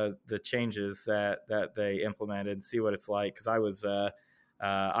the changes that they implemented and see what it's like, because I was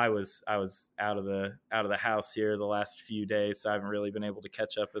out of the house here the last few days, so I haven't really been able to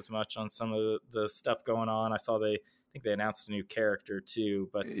catch up as much on some of the stuff going on. I think they announced a new character too,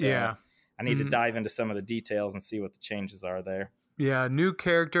 but Yeah. I need to dive into some of the details and see what the changes are there. Yeah, new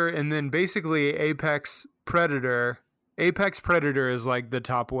character, and then basically Apex Predator. Apex Predator is like the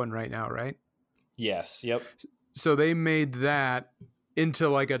top one right now, right? Yes. Yep. So they made that into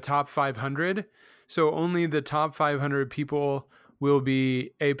like a top 500. So only the top 500 people will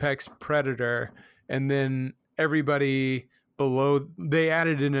be Apex Predator, and then everybody below, they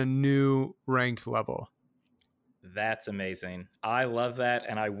added in a new ranked level. That's amazing. I love that,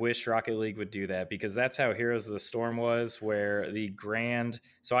 and I wish Rocket League would do that, because that's how Heroes of the Storm was, where the grand.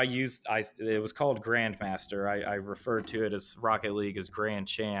 So it was called Grandmaster. I referred to it as Rocket League as Grand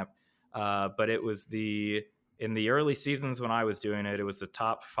Champ, but it was in the early seasons when I was doing it, it was the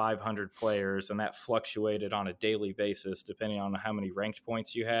top 500 players, and that fluctuated on a daily basis depending on how many ranked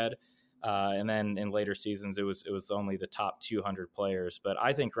points you had. And then in later seasons, it was only the top 200 players. But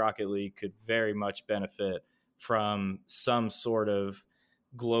I think Rocket League could very much benefit from some sort of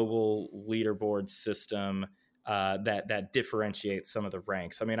global leaderboard system that differentiates some of the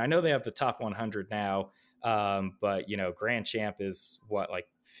ranks. I mean, I know they have the top 100 now, but Grand Champ is like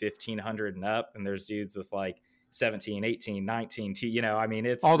 1,500 and up, and there's dudes with like 17, 18, 19. I mean,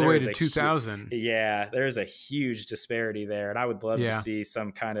 it's all the way to 2,000. There's a huge disparity there, and I would love to see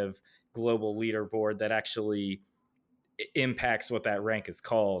some kind of global leaderboard that actually impacts what that rank is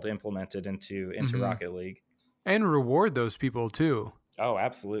called implemented into Rocket League. And reward those people too. Oh,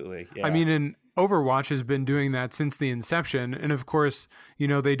 absolutely. Yeah. I mean, and Overwatch has been doing that since the inception. And of course,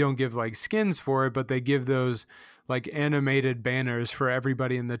 they don't give like skins for it, but they give those like animated banners for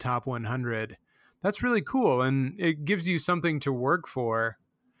everybody in the top 100. That's really cool. And it gives you something to work for.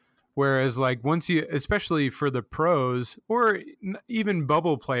 Whereas like once you, especially for the pros or even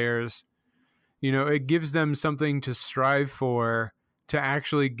bubble players, it gives them something to strive for, to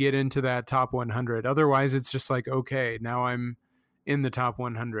actually get into that top 100. Otherwise, it's just like, okay, now I'm in the top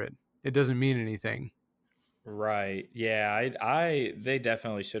 100. It doesn't mean anything. Right. Yeah. They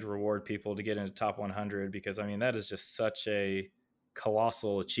definitely should reward people to get into top 100, because I mean, that is just such a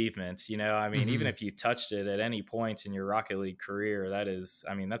colossal achievement. I mean, even if you touched it at any point in your Rocket League career,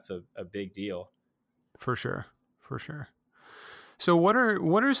 that's a big deal. For sure. So what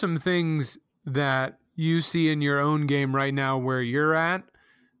are some things that you see in your own game right now where you're at,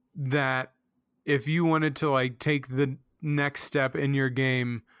 that if you wanted to like take the next step in your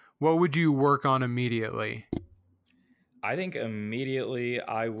game, what would you work on immediately? I think immediately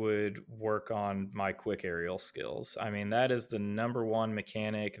I would work on my quick aerial skills. I mean, that is the number one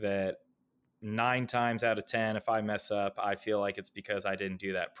mechanic that 9 times out of 10, if I mess up, I feel like it's because I didn't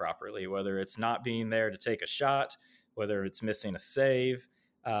do that properly, whether it's not being there to take a shot, whether it's missing a save,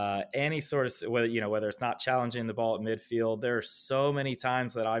 any sort of, whether it's not challenging the ball at midfield. There are so many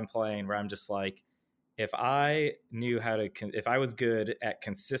times that I'm playing where I'm just like, if I was good at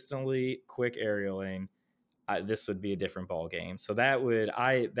consistently quick aerialing, this would be a different ball game. So that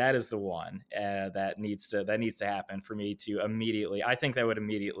is the one that needs to happen for me to immediately. I think that would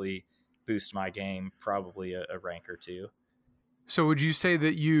immediately boost my game, probably a rank or two. So would you say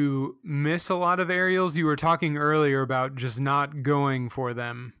that you miss a lot of aerials? You were talking earlier about just not going for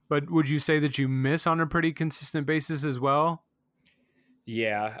them, but would you say that you miss on a pretty consistent basis as well?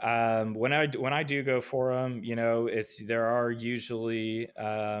 Yeah, when I do go for them, there are usually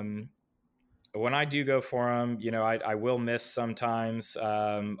when I do go for them, I will miss sometimes.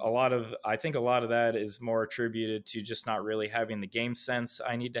 I think a lot of that is more attributed to just not really having the game sense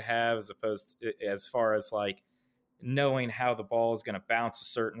I need to have, as opposed to, as far as like knowing how the ball is going to bounce a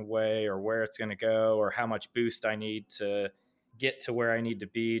certain way or where it's going to go or how much boost I need to get to where I need to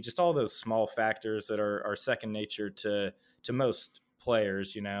be. Just all those small factors that are second nature to most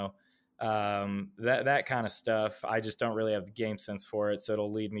players, that kind of stuff. I just don't really have the game sense for it, so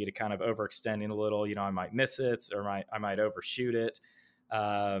it'll lead me to kind of overextending a little. I might miss it or I might overshoot it.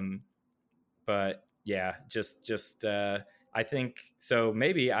 But yeah, just I think so.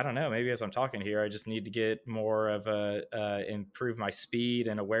 Maybe I don't know. Maybe as I'm talking here, I just need to get more of improve my speed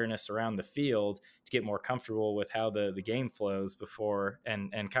and awareness around the field to get more comfortable with how the game flows before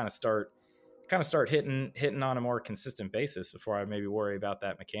and kind of start hitting on a more consistent basis before I maybe worry about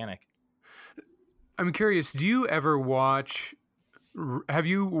that mechanic. I'm curious, have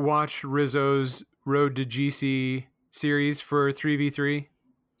you watched Rizzo's Road to GC series for 3v3?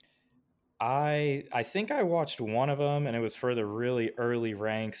 I think I watched one of them, and it was for the really early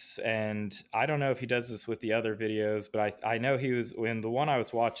ranks. And I don't know if he does this with the other videos, but I know he was, when the one I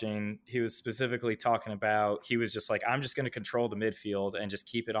was watching, he was specifically talking about, he was just like, I'm just going to control the midfield and just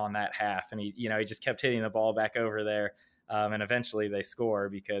keep it on that half. And he just kept hitting the ball back over there. And eventually they score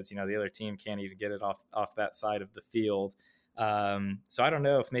because the other team can't even get it off that side of the field. So I don't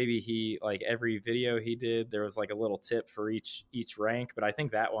know if maybe he, like, every video he did, there was like a little tip for each rank, but I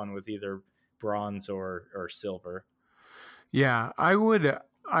think that one was either bronze or silver. Yeah, I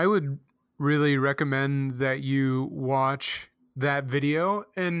would really recommend that you watch that video.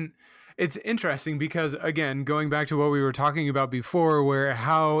 And it's interesting because, again, going back to what we were talking about before, where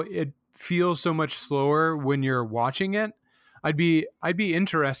how it feels so much slower when you're watching it, I'd be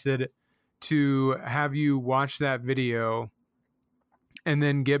interested to have you watch that video and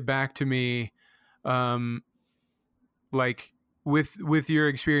then get back to me, like with your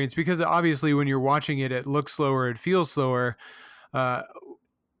experience, because obviously when you're watching it, it looks slower, it feels slower. Uh,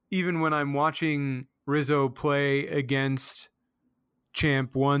 Even when I'm watching Rizzo play against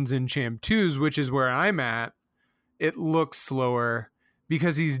champ ones and champ twos, which is where I'm at, it looks slower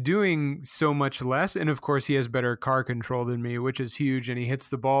because he's doing so much less. And of course, he has better car control than me, which is huge. And he hits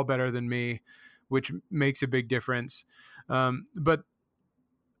the ball better than me, which makes a big difference. But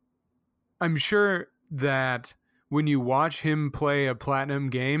I'm sure that when you watch him play a platinum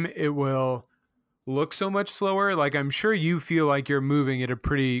game, it will look so much slower. Like, I'm sure you feel like you're moving at a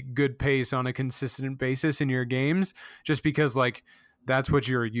pretty good pace on a consistent basis in your games, just because like that's what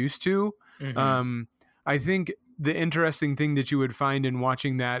you're used to. Mm-hmm. I think the interesting thing that you would find in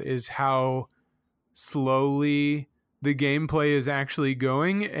watching that is how slowly the gameplay is actually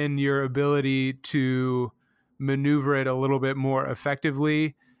going and your ability to maneuver it a little bit more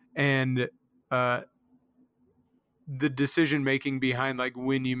effectively, and uh, the decision making behind like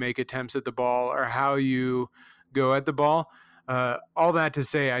when you make attempts at the ball or how you go at the ball. All that to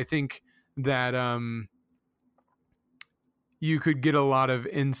say, I think that you could get a lot of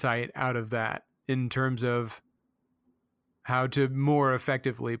insight out of that in terms of how to more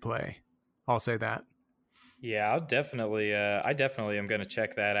effectively play. I'll say that. Yeah, I definitely am going to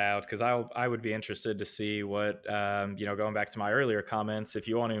check that out because I would be interested to see what, going back to my earlier comments, if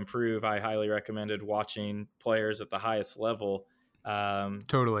you want to improve, I highly recommended watching players at the highest level.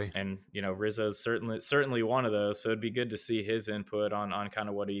 Totally. And, Rizzo's certainly one of those. So it'd be good to see his input on kind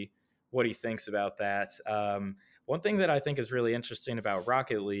of what he thinks about that. One thing that I think is really interesting about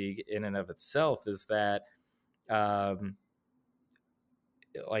Rocket League in and of itself is that,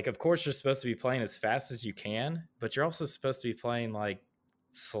 like, of course you're supposed to be playing as fast as you can, but you're also supposed to be playing like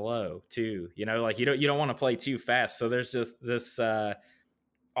slow too, like you don't want to play too fast. So there's just this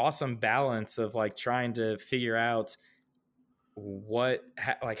awesome balance of like trying to figure out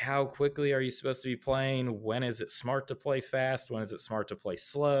how quickly are you supposed to be playing, when is it smart to play fast, when is it smart to play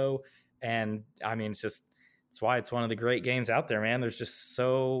slow. And I mean, it's why it's one of the great games out there, man. There's just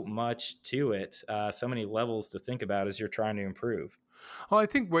so much to it, so many levels to think about as you're trying to improve. Well, I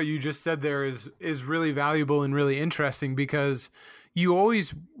think what you just said there is really valuable and really interesting, because you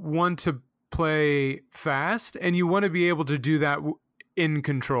always want to play fast and you want to be able to do that in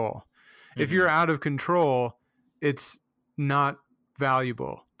control. Mm-hmm. If you're out of control, it's not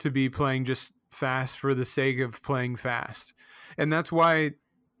valuable to be playing just fast for the sake of playing fast. And that's why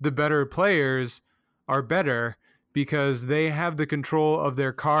the better players are better, because they have the control of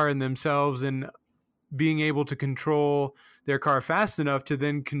their car and themselves, and being able to control their car fast enough to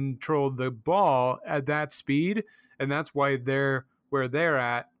then control the ball at that speed. And that's why they're where they're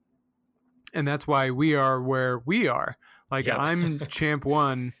at. And that's why we are where we are. Like, Yep. I'm champ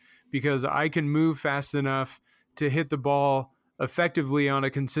 1 because I can move fast enough to hit the ball effectively on a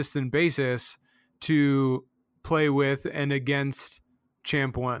consistent basis to play with and against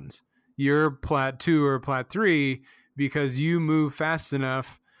champ 1s. You're plat 2 or plat 3 because you move fast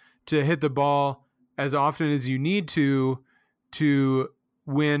enough to hit the ball as often as you need to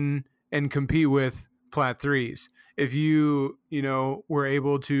win and compete with plat 3s. If you were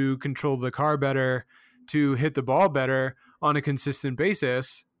able to control the car better, to hit the ball better on a consistent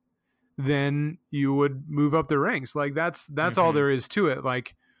basis, then you would move up the ranks. Like, that's all there is to it.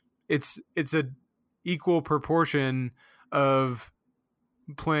 Like, it's a equal proportion of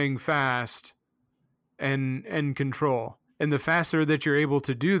playing fast and control. And the faster that you're able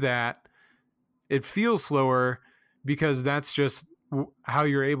to do that, it feels slower because that's just how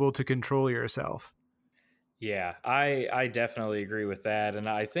you're able to control yourself. Yeah, I definitely agree with that. And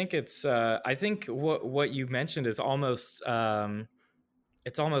I think I think what you mentioned is almost,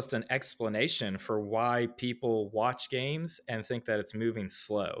 it's almost an explanation for why people watch games and think that it's moving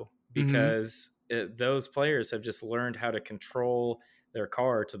slow, because those players have just learned how to control their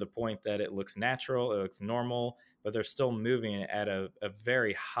car to the point that it looks natural, it looks normal, but they're still moving at a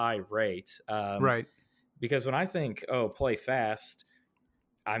very high rate. Right. Because when I think, oh, play fast,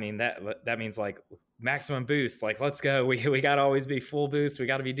 I mean, that means like maximum boost. Like, let's go. We got to always be full boost. We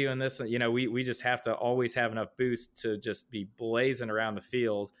got to be doing this. We just have to always have enough boost to just be blazing around the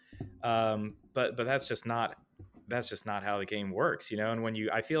field. But that's just not how the game works, And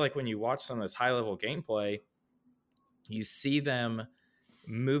I feel like when you watch some of this high level gameplay, you see them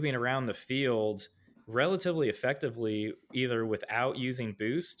moving around the field relatively effectively, either without using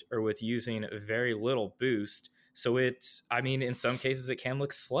boost or with using very little boost. So in some cases it can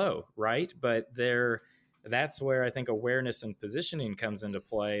look slow, right? But that's where I think awareness and positioning comes into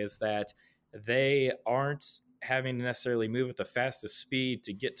play, is that they aren't having to necessarily move at the fastest speed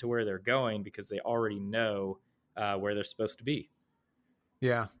to get to where they're going, because they already know where they're supposed to be.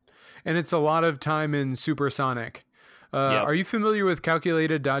 Yeah. And it's a lot of time in Supersonic. Yep. Are you familiar with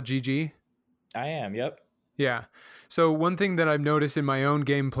calculated.gg? I am. Yep. Yeah. So one thing that I've noticed in my own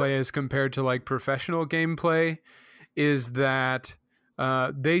gameplay as compared to like professional gameplay is that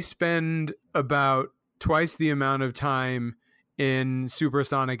they spend about twice the amount of time in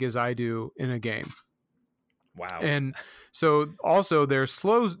Supersonic as I do in a game. Wow. And so also their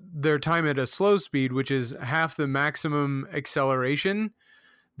time at a slow speed, which is half the maximum acceleration,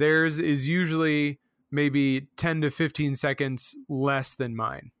 theirs is usually maybe 10 to 15 seconds less than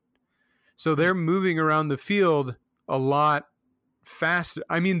mine. So they're moving around the field a lot faster.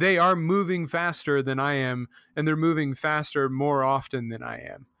 I mean, they are moving faster than I am, and they're moving faster more often than I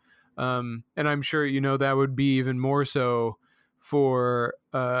am. And I'm sure, that would be even more so for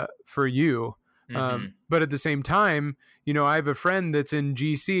you. But at the same time, I have a friend that's in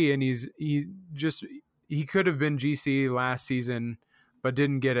GC, and he could have been GC last season, but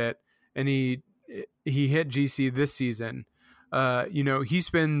didn't get it. And he hit GC this season. He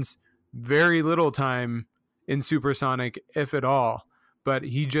spends very little time in Supersonic, if at all, but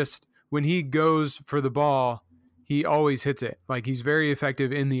when he goes for the ball, he always hits it. Like, he's very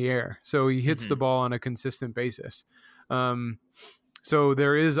effective in the air, so he hits the ball on a consistent basis. So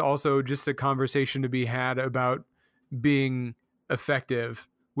there is also just a conversation to be had about being effective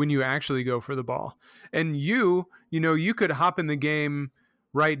when you actually go for the ball. And you could hop in the game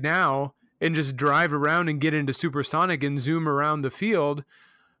right now and just drive around and get into Supersonic and zoom around the field.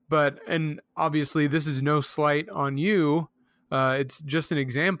 And obviously this is no slight on you. It's just an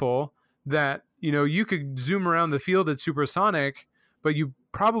example that, you could zoom around the field at Supersonic, but you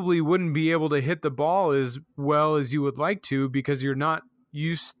probably wouldn't be able to hit the ball as well as you would like to, because you're not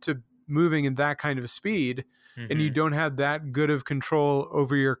used to moving in that kind of speed, and you don't have that good of control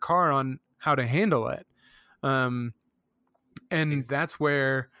over your car on how to handle it. And that's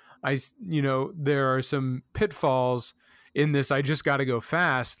where there are some pitfalls in this. I just got to go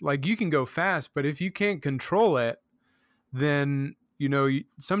fast. Like, you can go fast, but if you can't control it, then,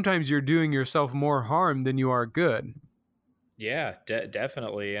 sometimes you're doing yourself more harm than you are good. Yeah,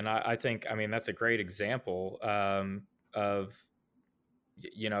 definitely. And I think, that's a great example of,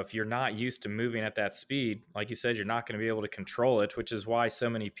 if you're not used to moving at that speed, like you said, you're not going to be able to control it, which is why so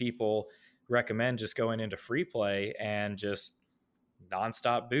many people recommend just going into free play and just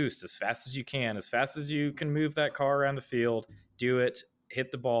nonstop boost as fast as you can move that car around the field, do it,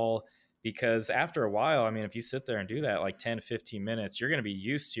 hit the ball. Because after a while, if you sit there and do that like 10, 15 minutes, you're going to be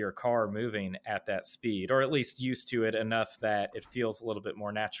used to your car moving at that speed, or at least used to it enough that it feels a little bit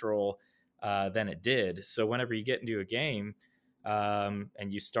more natural than it did. So whenever you get into a game, and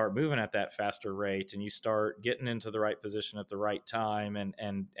you start moving at that faster rate, and you start getting into the right position at the right time,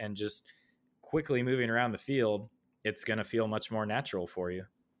 and just quickly moving around the field, it's going to feel much more natural for you.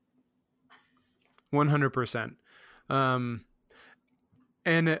 100%.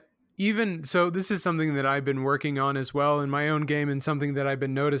 And even so, this is something that I've been working on as well in my own game, and something that I've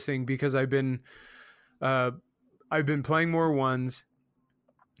been noticing because I've been playing more ones,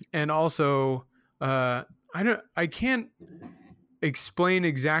 and also I can't explain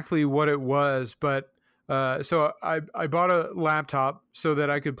exactly what it was, but so I bought a laptop so that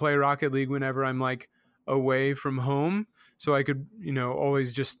I could play Rocket League whenever I'm like away from home, so I could,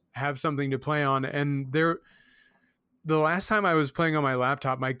 always just have something to play on. And the last time I was playing on my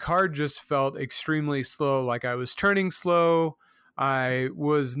laptop, my card just felt extremely slow. Like I was turning slow. I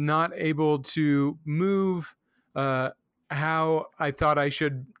was not able to move how I thought I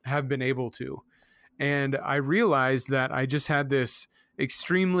should have been able to. And I realized that I just had this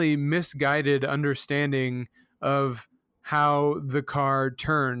extremely misguided understanding of how the car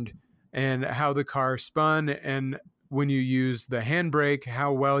turned and how the car spun, and when you use the handbrake,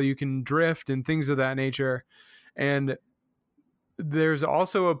 how well you can drift and things of that nature. And there's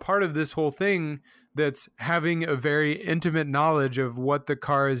also a part of this whole thing that's having a very intimate knowledge of what the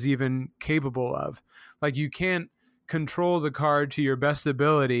car is even capable of. Like you can't control the car to your best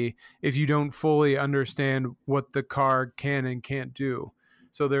ability if you don't fully understand what the car can and can't do.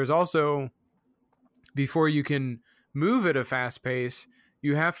 So there's also, before you can move at a fast pace,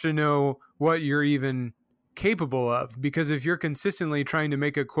 you have to know what you're even capable of. Because if you're consistently trying to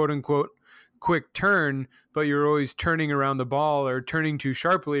make a quote unquote quick turn, but you're always turning around the ball or turning too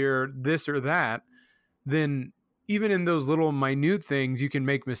sharply or this or that, then even in those little minute things, you can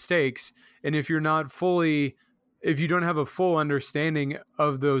make mistakes. And if you don't have a full understanding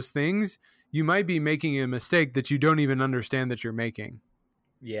of those things, you might be making a mistake that you don't even understand that you're making.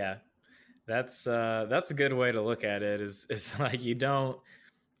 Yeah, that's a good way to look at it. Is like you don't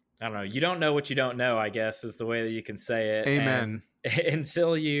know what you don't know, I guess, is the way that you can say it. Amen. And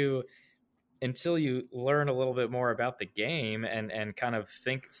until you learn a little bit more about the game and kind of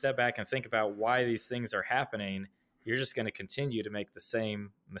step back and think about why these things are happening, you're just going to continue to make the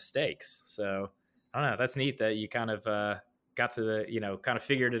same mistakes. So I don't know. That's neat that you kind of got to kind of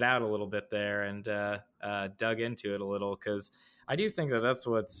figured it out a little bit there and dug into it a little, because I do think that's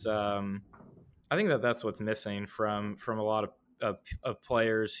what's missing from a lot of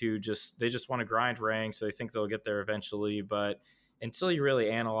players who just want to grind ranked. So they think they'll get there eventually, but until you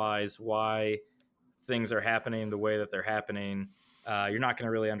really analyze why things are happening the way that they're happening, you're not going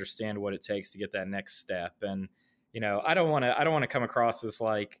to really understand what it takes to get that next step. And I don't want to come across as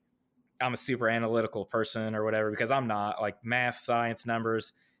like I'm a super analytical person or whatever, because I'm not. Like math, science,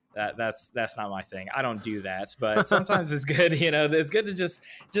 numbers, that's not my thing. I don't do that. But sometimes it's good, it's good to just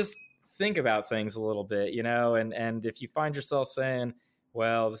think about things a little bit, and if you find yourself saying,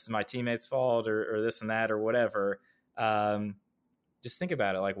 well, this is my teammate's fault or this and that or whatever, just think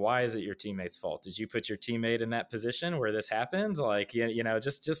about it. Like, why is it your teammate's fault? Did you put your teammate in that position where this happened? Like,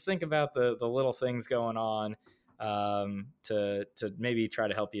 just think about the little things going on to maybe try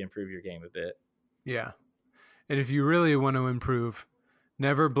to help you improve your game a bit. Yeah. And if you really want to improve,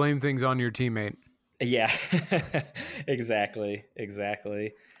 never blame things on your teammate. Yeah, exactly.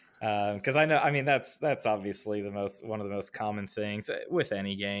 Because that's obviously one of the most common things with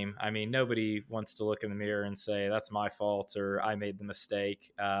any game. I mean, nobody wants to look in the mirror and say that's my fault or I made the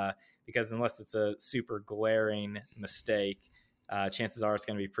mistake, because unless it's a super glaring mistake, chances are it's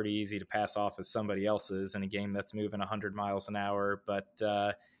going to be pretty easy to pass off as somebody else's in a game that's moving 100 miles an hour. But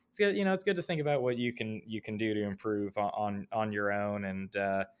it's good, it's good to think about what you can do to improve on your own, and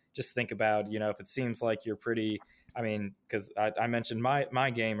just think about, if it seems like you're pretty. I mean, because I mentioned my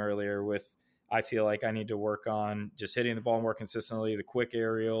game earlier with, I feel like I need to work on just hitting the ball more consistently, the quick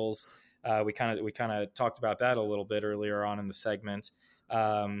aerials. We kind of talked about that a little bit earlier on in the segment.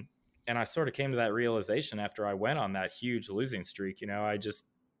 And I sort of came to that realization after I went on that huge losing streak. I just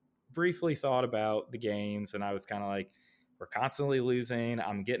briefly thought about the games, and I was kind of like, we're constantly losing.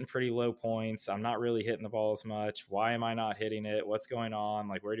 I'm getting pretty low points. I'm not really hitting the ball as much. Why am I not hitting it? What's going on?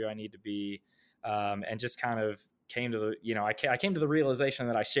 Like, where do I need to be? And just kind of came to the, I came to the realization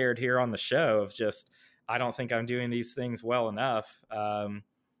that I shared here on the show of just, I don't think I'm doing these things well enough.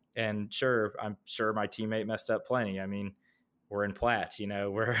 And sure, I'm sure my teammate messed up plenty. I mean, we're in Platt,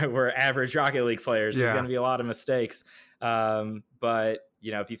 we're average Rocket League players. Yeah. There's going to be a lot of mistakes. But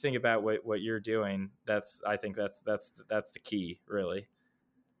if you think about what you're doing, I think that's the key, really.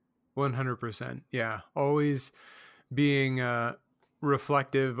 100%. Yeah. Always being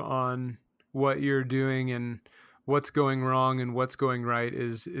reflective on what you're doing and what's going wrong and what's going right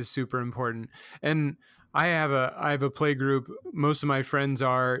is super important. And I have a play group. Most of my friends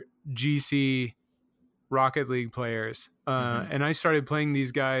are GC Rocket League players. And I started playing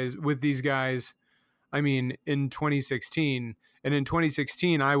these guys, I mean, in 2016. And in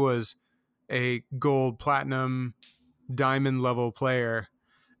 2016, I was a gold, platinum, diamond level player.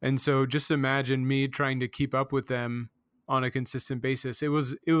 And so just imagine me trying to keep up with them on a consistent basis. It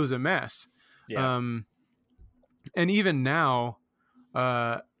was a mess. Yeah. And even now,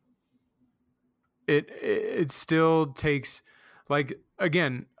 it still takes, like,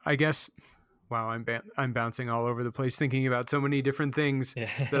 again, I guess, wow, I'm bouncing all over the place thinking about so many different things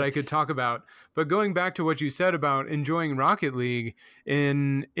that I could talk about. But going back to what you said about enjoying Rocket League,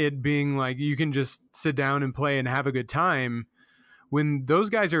 in it being like you can just sit down and play and have a good time, when those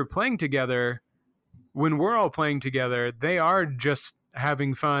guys are playing together, when we're all playing together, they are just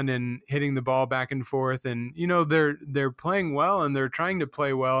having fun and hitting the ball back and forth. And, you know, they're playing well and they're trying to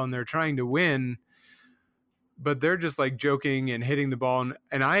play well and they're trying to win, but they're just like joking and hitting the ball.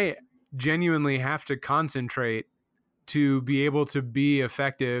 And I genuinely have to concentrate to be able to be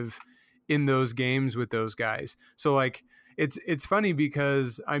effective in those games with those guys. So like, it's funny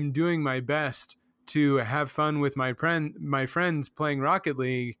because I'm doing my best to have fun with my friends playing Rocket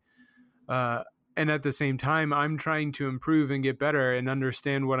League. And at the same time, I'm trying to improve and get better and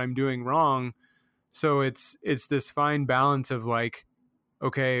understand what I'm doing wrong. So it's this fine balance of like,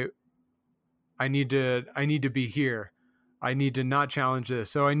 okay, I need to be here. I need to not challenge this.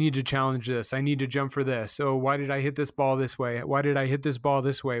 So I need to challenge this. I need to jump for this. So why did I hit this ball this way? Why did I hit this ball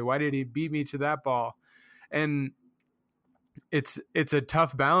this way? Why did he beat me to that ball? And it's a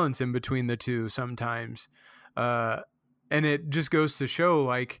tough balance in between the two sometimes. And it just goes to show,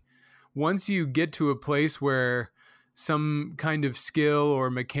 like, once you get to a place where some kind of skill or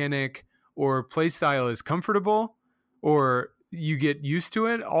mechanic or play style is comfortable, or you get used to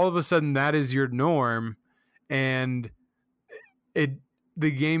it, all of a sudden that is your norm, and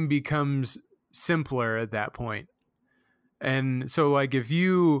the game becomes simpler at that point. And so like if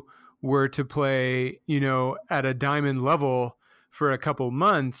you were to play, you know, at a diamond level for a couple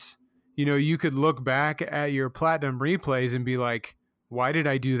months, you know, you could look back at your platinum replays and be like, why did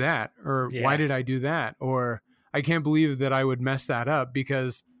I do that? Or why did I do that? Or I can't believe that I would mess that up,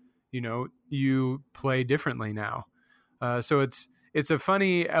 because, you know, you play differently now. So it's a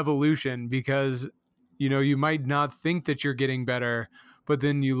funny evolution, because, you know, you might not think that you're getting better, but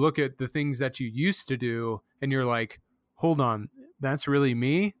then you look at the things that you used to do and you're like, hold on, that's really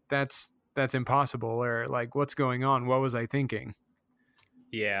me? That's impossible. Or like, what's going on? What was I thinking?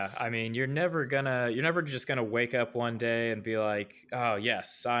 Yeah, I mean, you're never just gonna wake up one day and be like, oh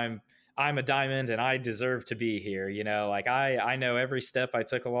yes, I'm a diamond and I deserve to be here. You know, like I know every step I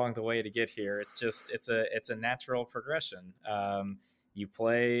took along the way to get here. It's just it's a natural progression. You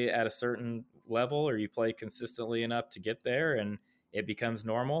play at a certain level, or you play consistently enough to get there, and it becomes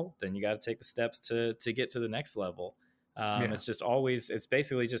normal. Then you got to take the steps to get to the next level. It's just always, it's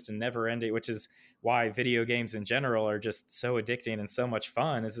basically just a never ending, which is why video games in general are just so addicting and so much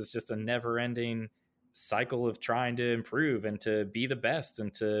fun. Is it's just a never ending cycle of trying to improve and to be the best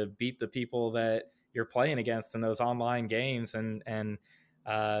and to beat the people that you're playing against in those online games, and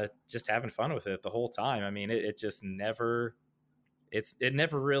just having fun with it the whole time. I mean, it just never, it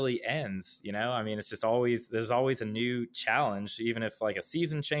never really ends, you know? I mean, it's just always, there's always a new challenge, even if like a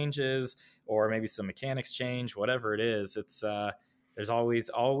season changes or maybe some mechanics change, whatever it is, it's, there's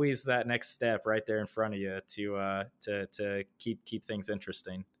always that next step right there in front of you to keep things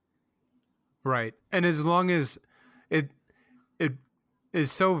interesting. Right. And as long as it is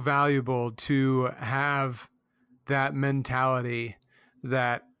so valuable to have that mentality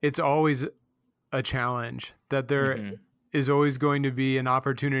that it's always a challenge, that there is always going to be an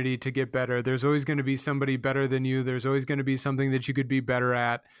opportunity to get better. There's always going to be somebody better than you. There's always going to be something that you could be better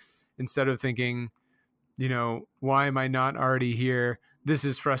at, instead of thinking, you know, why am I not already here? This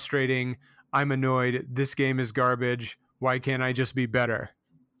is frustrating. I'm annoyed. This game is garbage. Why can't I just be better?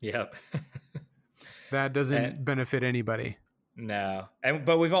 Yep. That doesn't benefit anybody. No.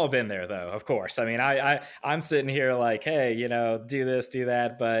 But we've all been there though, of course. I mean, I'm sitting here like, hey, you know, do this, do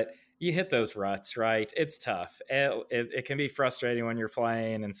that, but you hit those ruts, right? It's tough. It can be frustrating when you're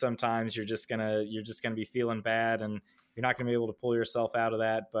playing, and sometimes you're just gonna be feeling bad, and you're not gonna be able to pull yourself out of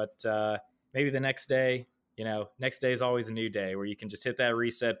that. But maybe the next day, you know, next day is always a new day where you can just hit that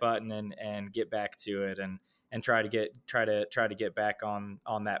reset button and get back to it, and try to get back on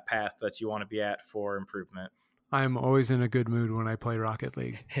that path that you want to be at for improvement. I'm always in a good mood when I play Rocket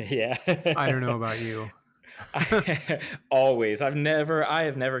League. Yeah. I don't know about you. Always. I have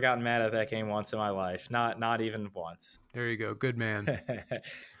never gotten mad at that game once in my life. Not even once. There you go. Good man.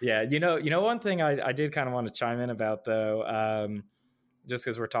 Yeah. One thing I did kind of want to chime in about though, just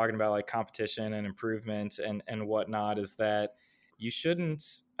because we're talking about like competition and improvement and whatnot, is that you shouldn't,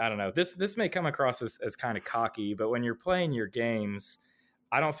 I don't know, this may come across as kind of cocky, but when you're playing your games,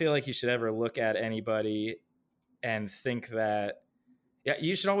 I don't feel like you should ever look at anybody and think that, yeah,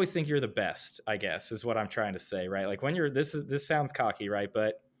 you should always think you're the best, I guess, is what I'm trying to say, right? Like when this sounds cocky, right?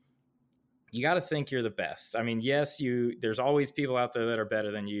 But you got to think you're the best. I mean, yes, there's always people out there that are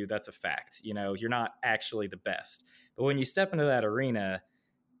better than you. That's a fact. You're not actually the best. But when you step into that arena,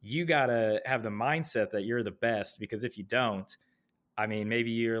 you got to have the mindset that you're the best, because if you don't, I mean,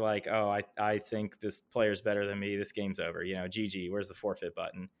 maybe you're like, oh, I think this player's better than me. This game's over. GG, where's the forfeit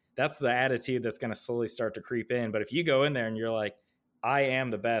button? That's the attitude that's going to slowly start to creep in. But if you go in there and you're like, I am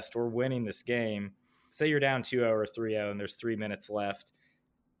the best, we're winning this game. Say you're down 2-0 or 3-0 and there's 3 minutes left.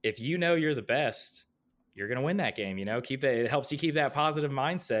 If you know you're the best, you're going to win that game. Keep that. It helps you keep that positive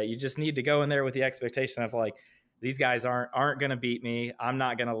mindset. You just need to go in there with the expectation of like, these guys aren't going to beat me. I'm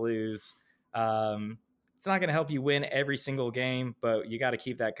not going to lose. It's not going to help you win every single game, but you got to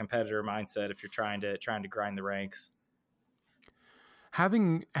keep that competitor mindset if you're trying to grind the ranks.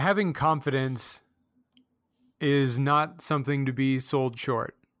 Having confidence is not something to be sold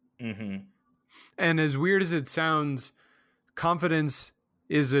short. Mm-hmm. And as weird as it sounds, confidence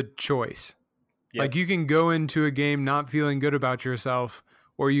is a choice. Yep. Like you can go into a game not feeling good about yourself,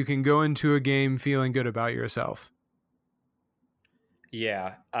 or you can go into a game feeling good about yourself.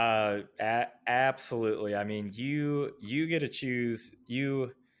 Yeah, absolutely. I mean, you get to choose.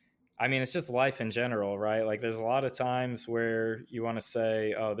 I mean, it's just life in general, right? Like there's a lot of times where you want to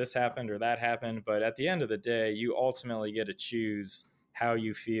say, oh, this happened or that happened. But at the end of the day, you ultimately get to choose how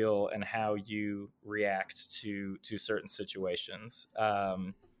you feel and how you react to certain situations.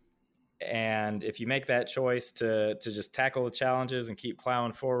 And if you make that choice to just tackle the challenges and keep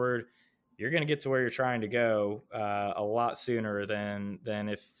plowing forward, you're going to get to where you're trying to go a lot sooner than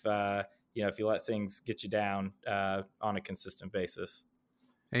if if you let things get you down on a consistent basis.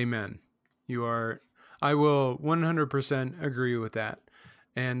 Amen. I will 100% agree with that.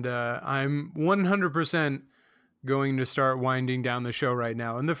 And I'm 100% going to start winding down the show right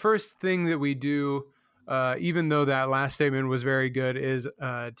now. And the first thing that we do, even though that last statement was very good, is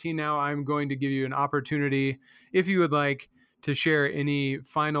T, now I'm going to give you an opportunity, if you would like, to share any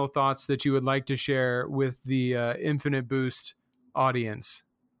final thoughts that you would like to share with the Infinite Boost audience.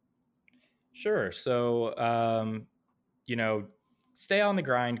 Sure. So, stay on the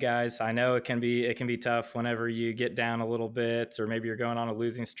grind, guys. I know it can be tough whenever you get down a little bit, or maybe you're going on a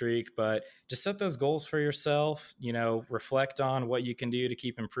losing streak, but just set those goals for yourself, reflect on what you can do to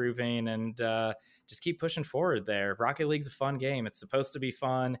keep improving, and just keep pushing forward there. Rocket League's a fun game. It's supposed to be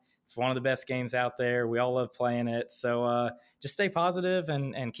fun. It's one of the best games out there. We all love playing it. So just stay positive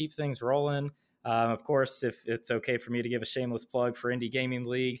and keep things rolling. Of course, if it's okay for me to give a shameless plug for Indie Gaming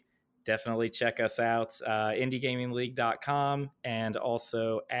League, definitely check us out, indiegamingleague.com, and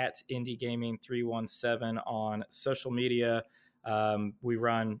also at indiegaming317 on social media. We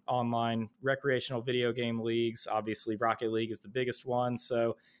run online recreational video game leagues. Obviously, Rocket League is the biggest one,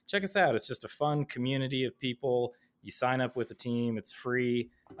 so check us out. It's just a fun community of people. You sign up with the team. It's free,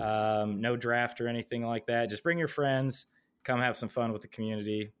 no draft or anything like that. Just bring your friends. Come have some fun with the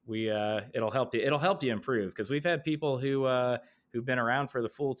community. It'll help you. It'll help you improve, because we've had people who've been around for the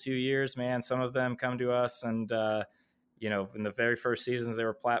full 2 years, man. Some of them come to us and, in the very first seasons, they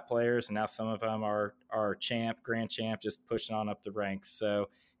were plat players, and now some of them are grand champ, just pushing on up the ranks. So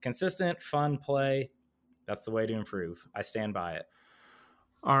consistent, fun play. That's the way to improve. I stand by it.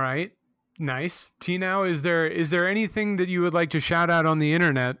 All right. Nice. T-Now, is there anything that you would like to shout out on the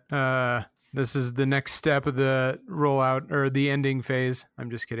internet? This is the next step of the rollout, or the ending phase. I'm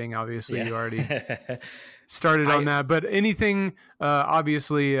just kidding. Obviously, yeah. You already started on that. But anything,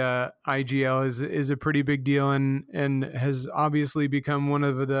 obviously, IGL is a pretty big deal and has obviously become one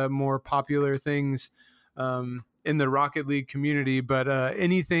of the more popular things in the Rocket League community. But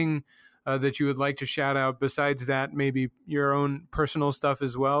anything that you would like to shout out besides that, maybe your own personal stuff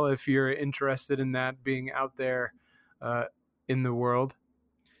as well, if you're interested in that being out there in the world.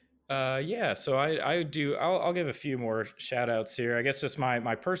 Yeah, so I'll give a few more shout outs here. I guess just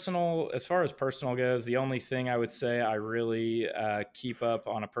my personal, as far as personal goes, the only thing I would say I really keep up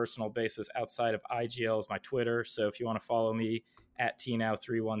on a personal basis outside of IGL is my Twitter. So if you want to follow me at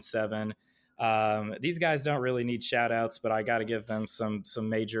TNow317, these guys don't really need shout outs, but I got to give them some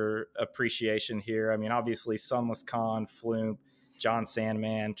major appreciation here. I mean, obviously Sunless Khan, Flume, John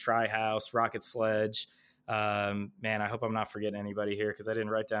Sandman, Tryhouse, Rocket Sledge, Man, I hope I'm not forgetting anybody here because I didn't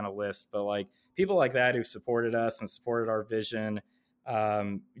write down a list, but like people like that who supported us and supported our vision,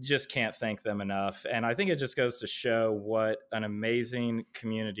 just can't thank them enough. And I think it just goes to show what an amazing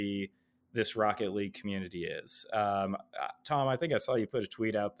community this Rocket League community is. Tom, I think I saw you put a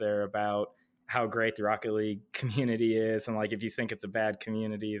tweet out there about how great the Rocket League community is. And like, if you think it's a bad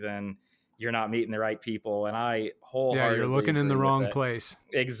community, then you're not meeting the right people. And I wholeheartedly you're looking in the agree with wrong that. place.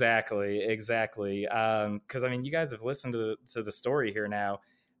 Exactly. Because I mean, you guys have listened to the story here now.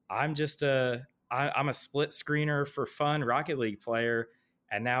 I'm a split screener for fun Rocket League player,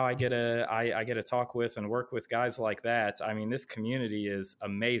 and now I get to talk with and work with guys like that. I mean, this community is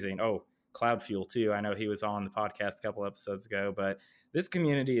amazing. Oh, Cloud Fuel too. I know he was on the podcast a couple episodes ago, but this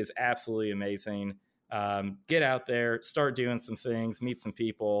community is absolutely amazing. Get out there, start doing some things, meet some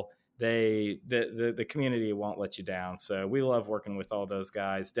people. The community won't let you down. So we love working with all those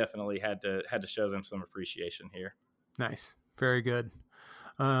guys. Definitely had to show them some appreciation here. Nice. Very good.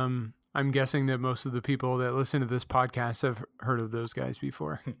 I'm guessing that most of the people that listen to this podcast have heard of those guys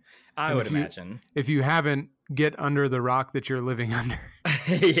before. I would imagine. If you haven't, get under the rock that you're living under.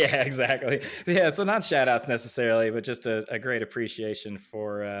 Yeah, exactly. Yeah, so not shout outs necessarily, but just a great appreciation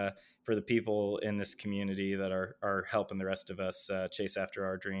for the people in this community that are helping the rest of us chase after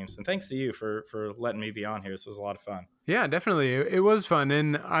our dreams. And thanks to you for letting me be on here. This was a lot of fun. Yeah, definitely. It was fun.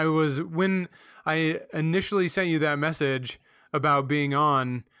 And when I initially sent you that message about being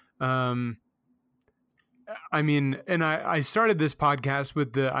on, I started this podcast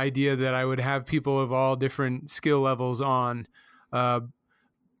with the idea that I would have people of all different skill levels on.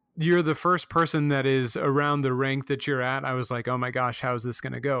 You're the first person that is around the rank that you're at. I was like, oh my gosh, how's this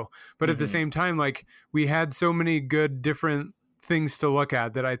going to go? But at the same time, like, we had so many good different things to look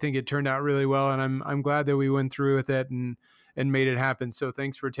at that I think it turned out really well. And I'm glad that we went through with it and made it happen. So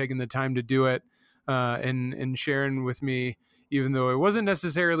thanks for taking the time to do it, and sharing with me, even though it wasn't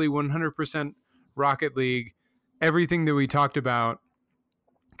necessarily 100% Rocket League. Everything that we talked about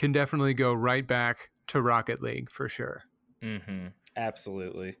can definitely go right back to Rocket League for sure. Mm-hmm.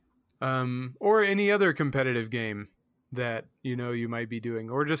 Absolutely. Or any other competitive game that you might be doing,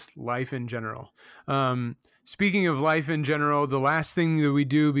 or just life in general. Speaking of life in general, the last thing that we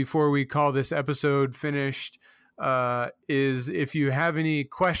do before we call this episode finished is if you have any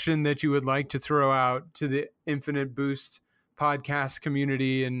question that you would like to throw out to the Infinite Boost podcast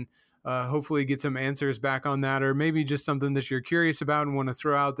community, and hopefully get some answers back on that, or maybe just something that you're curious about and want to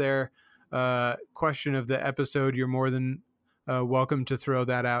throw out there, question of the episode, you're more than welcome to throw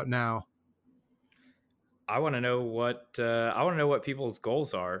that out now. I want to know what people's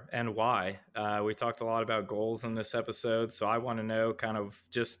goals are and why. We talked a lot about goals in this episode, so I want to know, kind of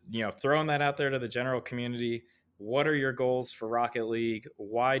just throwing that out there to the general community. What are your goals for Rocket League?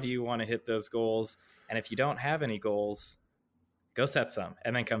 Why do you want to hit those goals? And if you don't have any goals, go set some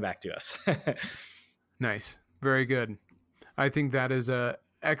and then come back to us. Nice. Very good. I think that is a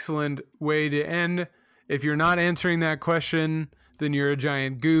excellent way to end. If you're not answering that question, then you're a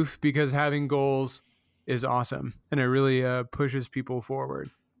giant goof, because having goals is awesome and it really pushes people forward.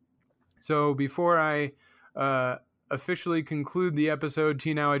 So before I officially conclude the episode,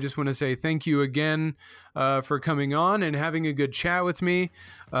 T-Now, I just want to say thank you again for coming on and having a good chat with me.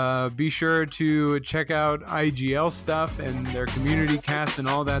 Be sure to check out IGL stuff and their community cast and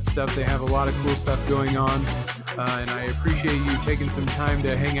all that stuff. They have a lot of cool stuff going on. And I appreciate you taking some time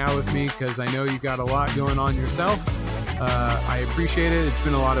to hang out with me, because I know you got a lot going on yourself. I appreciate it. It's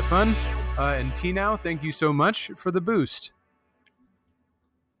been a lot of fun. And T-Now, thank you so much for the boost.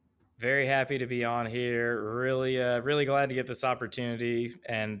 Very happy to be on here. Really glad to get this opportunity,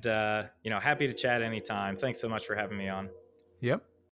 and happy to chat anytime. Thanks so much for having me on. Yep.